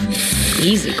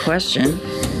 Easy question.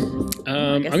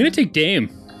 I'm going to take Dame.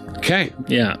 Okay.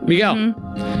 Yeah. Miguel,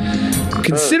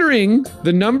 considering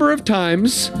the number of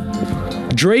times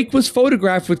Drake was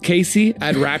photographed with Casey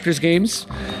at Raptors games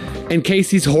and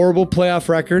Casey's horrible playoff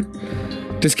record,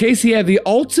 does Casey have the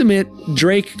ultimate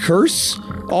Drake curse?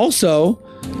 Also,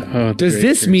 Oh, does great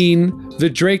this curse. mean the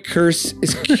Drake curse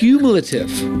is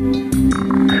cumulative?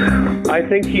 I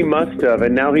think he must have,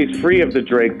 and now he's free of the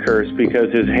Drake curse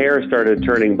because his hair started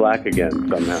turning black again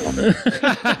somehow.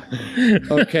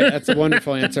 Okay, that's a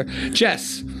wonderful answer.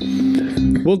 Jess,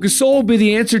 will Gasol be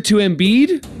the answer to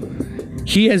Embiid?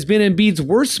 He has been Embiid's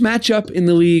worst matchup in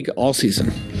the league all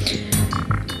season.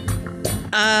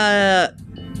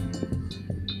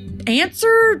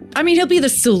 Answer? I mean, he'll be the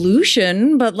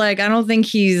solution, but like, I don't think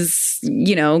he's,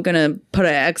 gonna put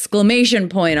an exclamation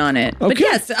point on it. But Okay.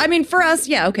 yes, I mean, for us,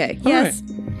 yeah, okay. All Yes.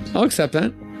 right. I'll accept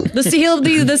that. He'll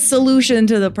be the solution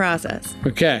to the process.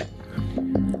 Okay.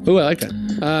 Ooh, I like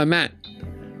that. Matt,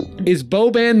 is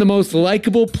Boban the most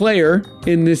likable player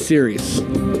in this series?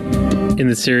 In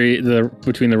the series,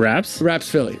 between the Raps, Raps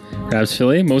Philly. Raps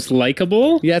Philly, most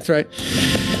likable? Yeah, that's right.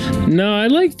 No, I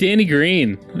like Danny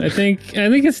Green. I think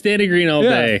it's Danny Green all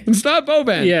day. It's not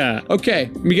Boban. Yeah. Okay,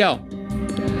 Miguel.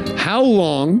 How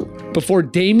long before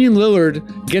Damian Lillard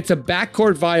gets a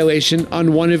backcourt violation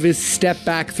on one of his step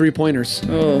back 3-pointers?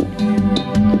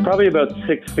 Probably about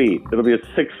 6 feet. It'll be a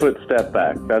 6-foot step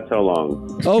back. That's how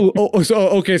long.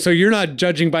 So you're not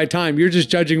judging by time. You're just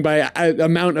judging by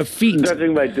amount of feet.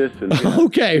 Judging by distance. Yeah.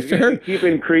 Okay, fair. Keep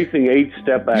increasing each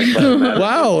step back. By the matter.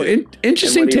 Wow,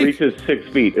 interesting And when he take. reaches 6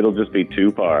 feet, it'll just be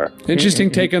too far. Interesting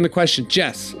take on the question.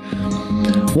 Jess,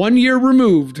 1 year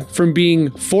removed from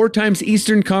being 4 times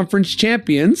Eastern Conference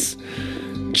champions,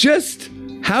 just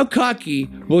how cocky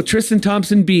will Tristan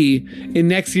Thompson be in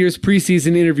next year's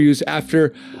preseason interviews after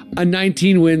a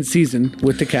 19-win season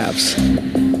with the Cavs?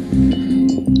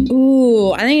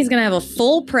 Ooh, I think he's gonna have a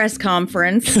full press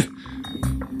conference.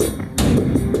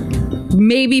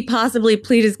 Maybe possibly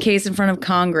plead his case in front of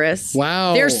Congress.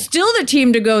 Wow. They're still the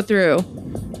team to go through.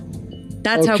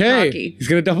 That's how Okay, cocky. he's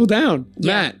going to double down.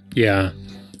 Yeah. Matt,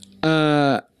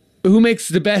 Yeah. who makes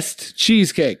the best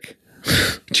cheesecake?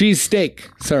 Cheese steak.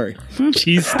 Sorry.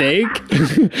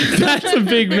 Cheesesteak? That's a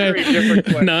big man. Different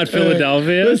question. Not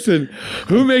Philadelphia? Listen,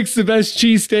 who makes the best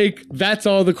cheesesteak? That's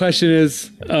all the question is.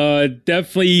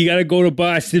 Definitely you gotta go to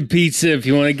Boston Pizza if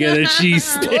you want to get a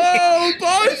cheesesteak. Oh,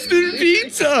 Boston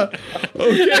pizza.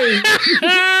 Okay.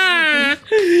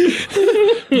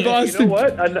 Boston. You know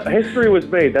what? History was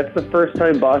made. That's the first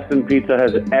time Boston Pizza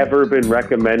has ever been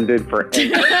recommended for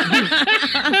anything.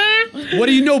 What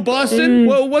do you know, Boston?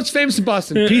 Well, what's famous in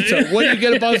Boston? Pizza. What do you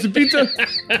get at Boston Pizza?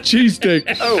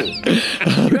 Cheesesteak. Oh, you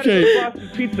gotta Okay. go to Boston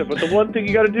Pizza, but the one thing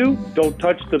you gotta do, don't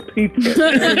touch the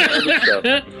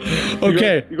pizza.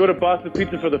 Okay. You go to Boston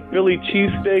Pizza for the Philly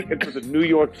cheesesteak and for the New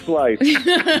York slice.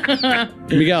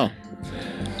 Miguel,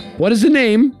 what is the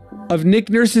name of Nick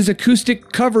Nurse's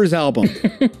acoustic covers album?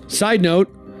 Side note,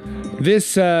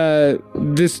 this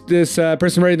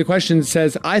person writing the question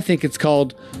says, I think it's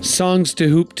called Songs to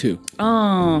Hoop To.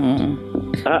 Oh.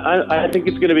 I think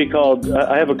it's going to be called,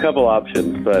 I have a couple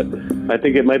options, but I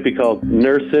think it might be called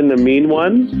Nursin' the Mean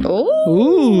One,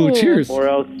 Ooh, cheers. or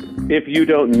else If You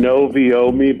Don't Know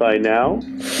VO Me By Now.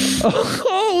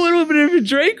 Oh, a little bit of a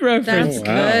Drake reference.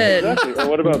 That's good. Exactly. Or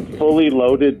what about Fully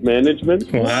Loaded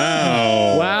Management?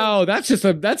 Wow. Wow, that's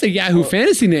a Yahoo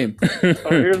fantasy name. Oh,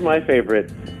 here's my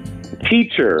favorite.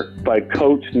 Teacher by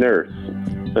Coach Nurse.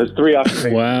 There's 3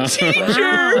 options. Wow.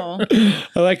 Wow.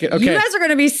 I like it. Okay. You guys are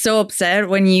going to be so upset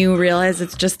when you realize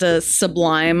it's just a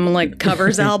Sublime like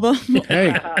covers album.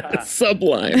 Hey,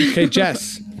 Sublime. okay,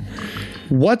 Jess.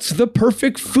 What's the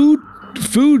perfect food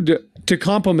to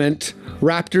complement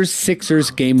Raptors Sixers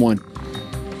game 1?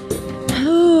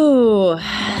 Ooh.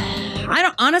 I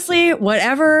don't honestly,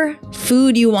 whatever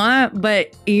food you want,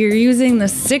 but you're using the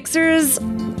Sixers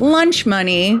lunch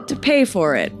money to pay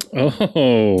for it.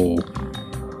 Oh.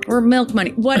 Or milk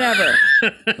money, whatever.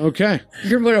 Okay.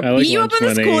 You're going to I like beat you up lunch in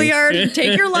the money. schoolyard,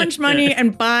 take your lunch money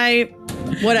and buy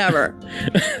whatever.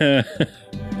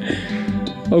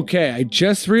 Okay, I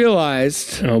just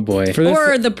realized Oh boy. for this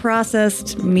Or the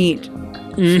processed meat.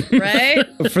 Right?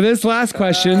 for this last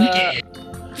question,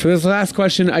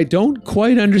 I don't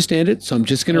quite understand it, so I'm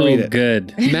just going to read it.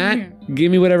 Good. Matt,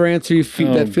 give me whatever answer you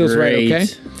feel that feels right, okay?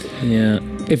 Yeah.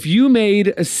 If you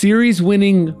made a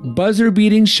series-winning,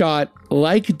 buzzer-beating shot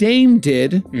like Dame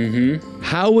did,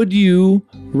 how would you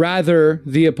rather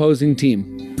the opposing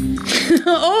team?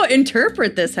 Oh,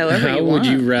 interpret this however How you would want.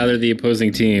 you rather the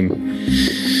opposing team?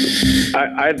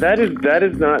 That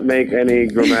does not make any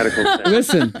grammatical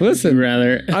sense. Listen.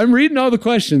 Rather. I'm reading all the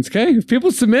questions, okay? If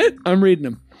people submit, I'm reading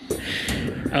them.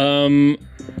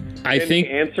 I think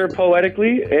Answer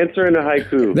poetically, answer in a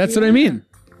haiku. That's what I mean.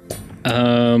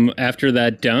 after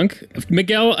that dunk,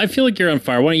 Miguel, I feel like you're on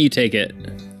fire. Why don't you take it?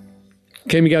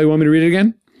 Okay, Miguel, you want me to read it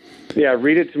again? Yeah,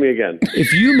 read it to me again.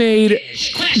 If you made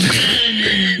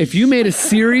a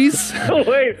series...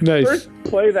 Wait, Nice. first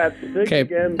play that thing Okay,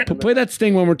 again. play that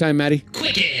sting one more time, Maddie.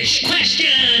 Quickish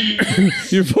question.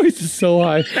 Your voice is so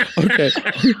high. Okay.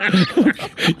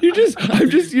 You're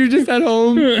just at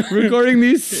home recording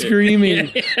these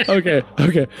screaming. Okay.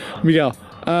 Miguel,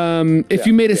 if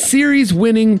you made a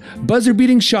series-winning,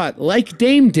 buzzer-beating shot like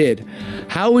Dame did,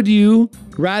 how would you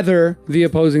rather the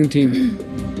opposing team?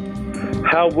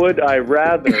 How would I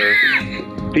rather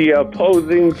the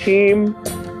opposing team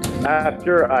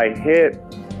after I hit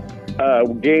a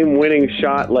game-winning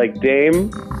shot like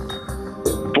Dame?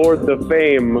 For the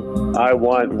fame, I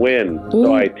want win,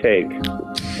 so I take.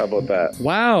 How about that?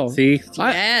 Wow. See?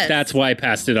 Yes. That's why I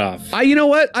passed it off. You know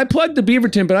what? I plugged the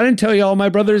Beaverton, but I didn't tell you all my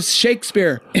brother's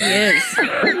Shakespeare. He is.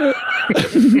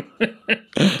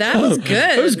 That was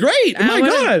good. It was great. Oh I my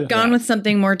would've God. Gone with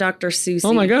something more Dr. Seuss.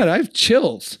 Oh my God, I have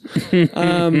chills.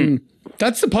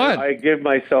 That's the pod. I give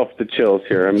myself the chills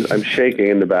here. I'm shaking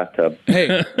in the bathtub.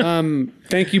 Hey,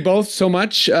 thank you both so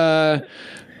much.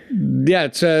 Yeah,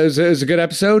 it was a good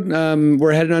episode.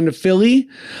 We're heading on to Philly.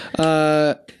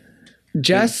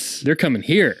 Jess, They're coming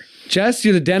here. Jess,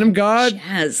 you're the denim god.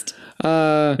 Jazzed.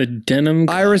 The denim.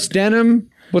 Iris Denim.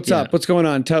 What's up? What's going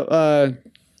on?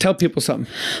 Tell people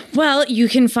something. Well, you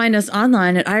can find us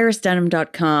online at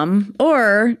irisdenim.com,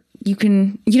 or you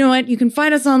can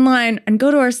find us online and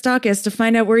go to our stockist to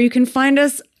find out where you can find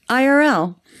us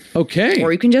IRL. Okay.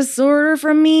 Or you can just order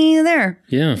from me there.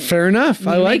 Yeah. Fair enough.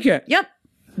 I like it. Yep.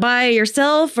 By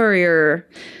yourself or your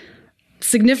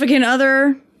significant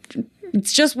other.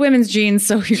 It's just women's jeans,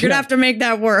 so you're gonna have to make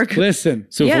that work. Listen.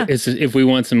 So Yeah. if we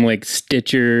want some like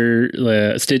Stitcher,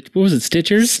 what was it?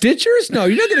 Stitchers? Stitchers? No,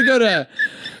 you're not going to go to...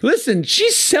 Listen,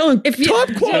 she's selling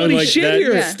top quality Like shit that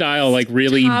here. Yeah. style, like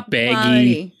really Top baggy.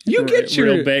 quality. You get your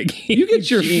real big. You get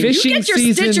your fishing You get your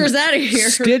season. Stitchers out of here.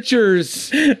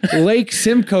 Stitchers, Lake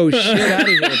Simcoe shit out of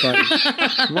here,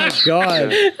 buddy. My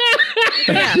God.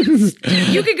 Yeah.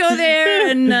 You could go there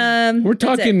and We're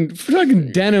talking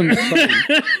denim. buddy.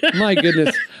 My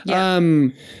goodness.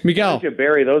 Miguel. You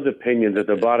bury those opinions at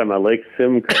the bottom of Lake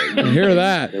Simcoe. Hear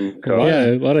that?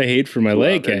 Simcoe. A lot of hate for my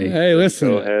lake, eh? Hey, listen.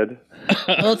 Go ahead.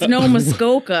 well, it's no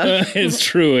Muskoka. It's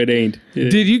true, it ain't.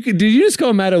 Did you just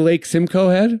call Matt a Lake Simcoe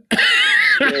head?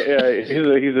 Yeah,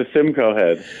 he's a Simcoe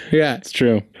head. Yeah, It's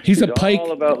true. he's a It's Pike.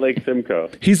 all about Lake Simcoe.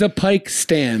 He's a Pike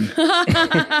stan.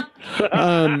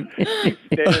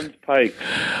 Stan's Pike.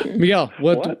 Miguel,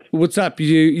 what's up?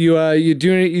 You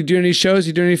doing any shows?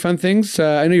 You doing any fun things?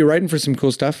 I know you're writing for some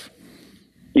cool stuff.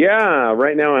 Yeah,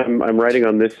 right now I'm writing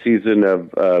on this season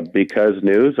of Because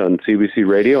News on CBC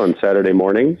Radio on Saturday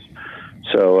mornings.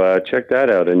 So check that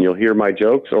out, and you'll hear my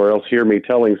jokes, or else hear me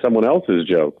telling someone else's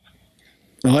jokes.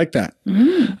 I like that.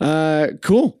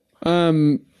 Cool.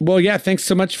 Well, yeah. Thanks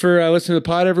so much for listening to the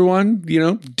pod, everyone.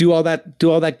 Do all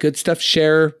that good stuff.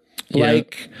 Share,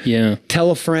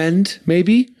 tell a friend,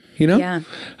 maybe. Yeah.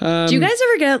 Do you guys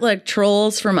ever get like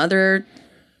trolls from other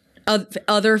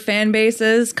fan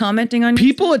bases commenting on you?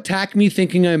 People attack me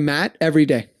thinking I'm Matt every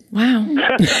day. Wow.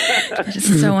 That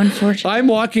is so unfortunate. I'm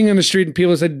walking on the street and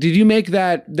people said, "Did you make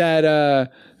that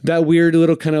weird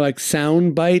little kind of like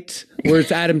sound bite where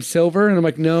it's Adam Silver?" And I'm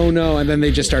like, no. And then they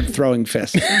just start throwing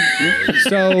fists.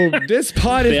 So this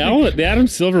pod is The Adam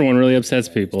Silver one really upsets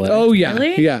people. Oh yeah,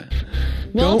 Really? yeah.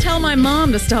 Well, tell my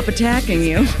mom to stop attacking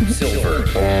you. Silver.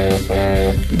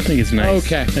 I think it's nice.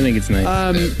 Okay. I think it's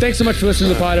nice. Thanks so much for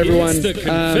listening to the pod, everyone. It's the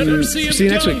Confederacy of See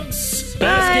you next week. Dunks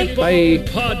Bye. Basketball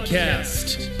Bye.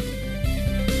 Podcast.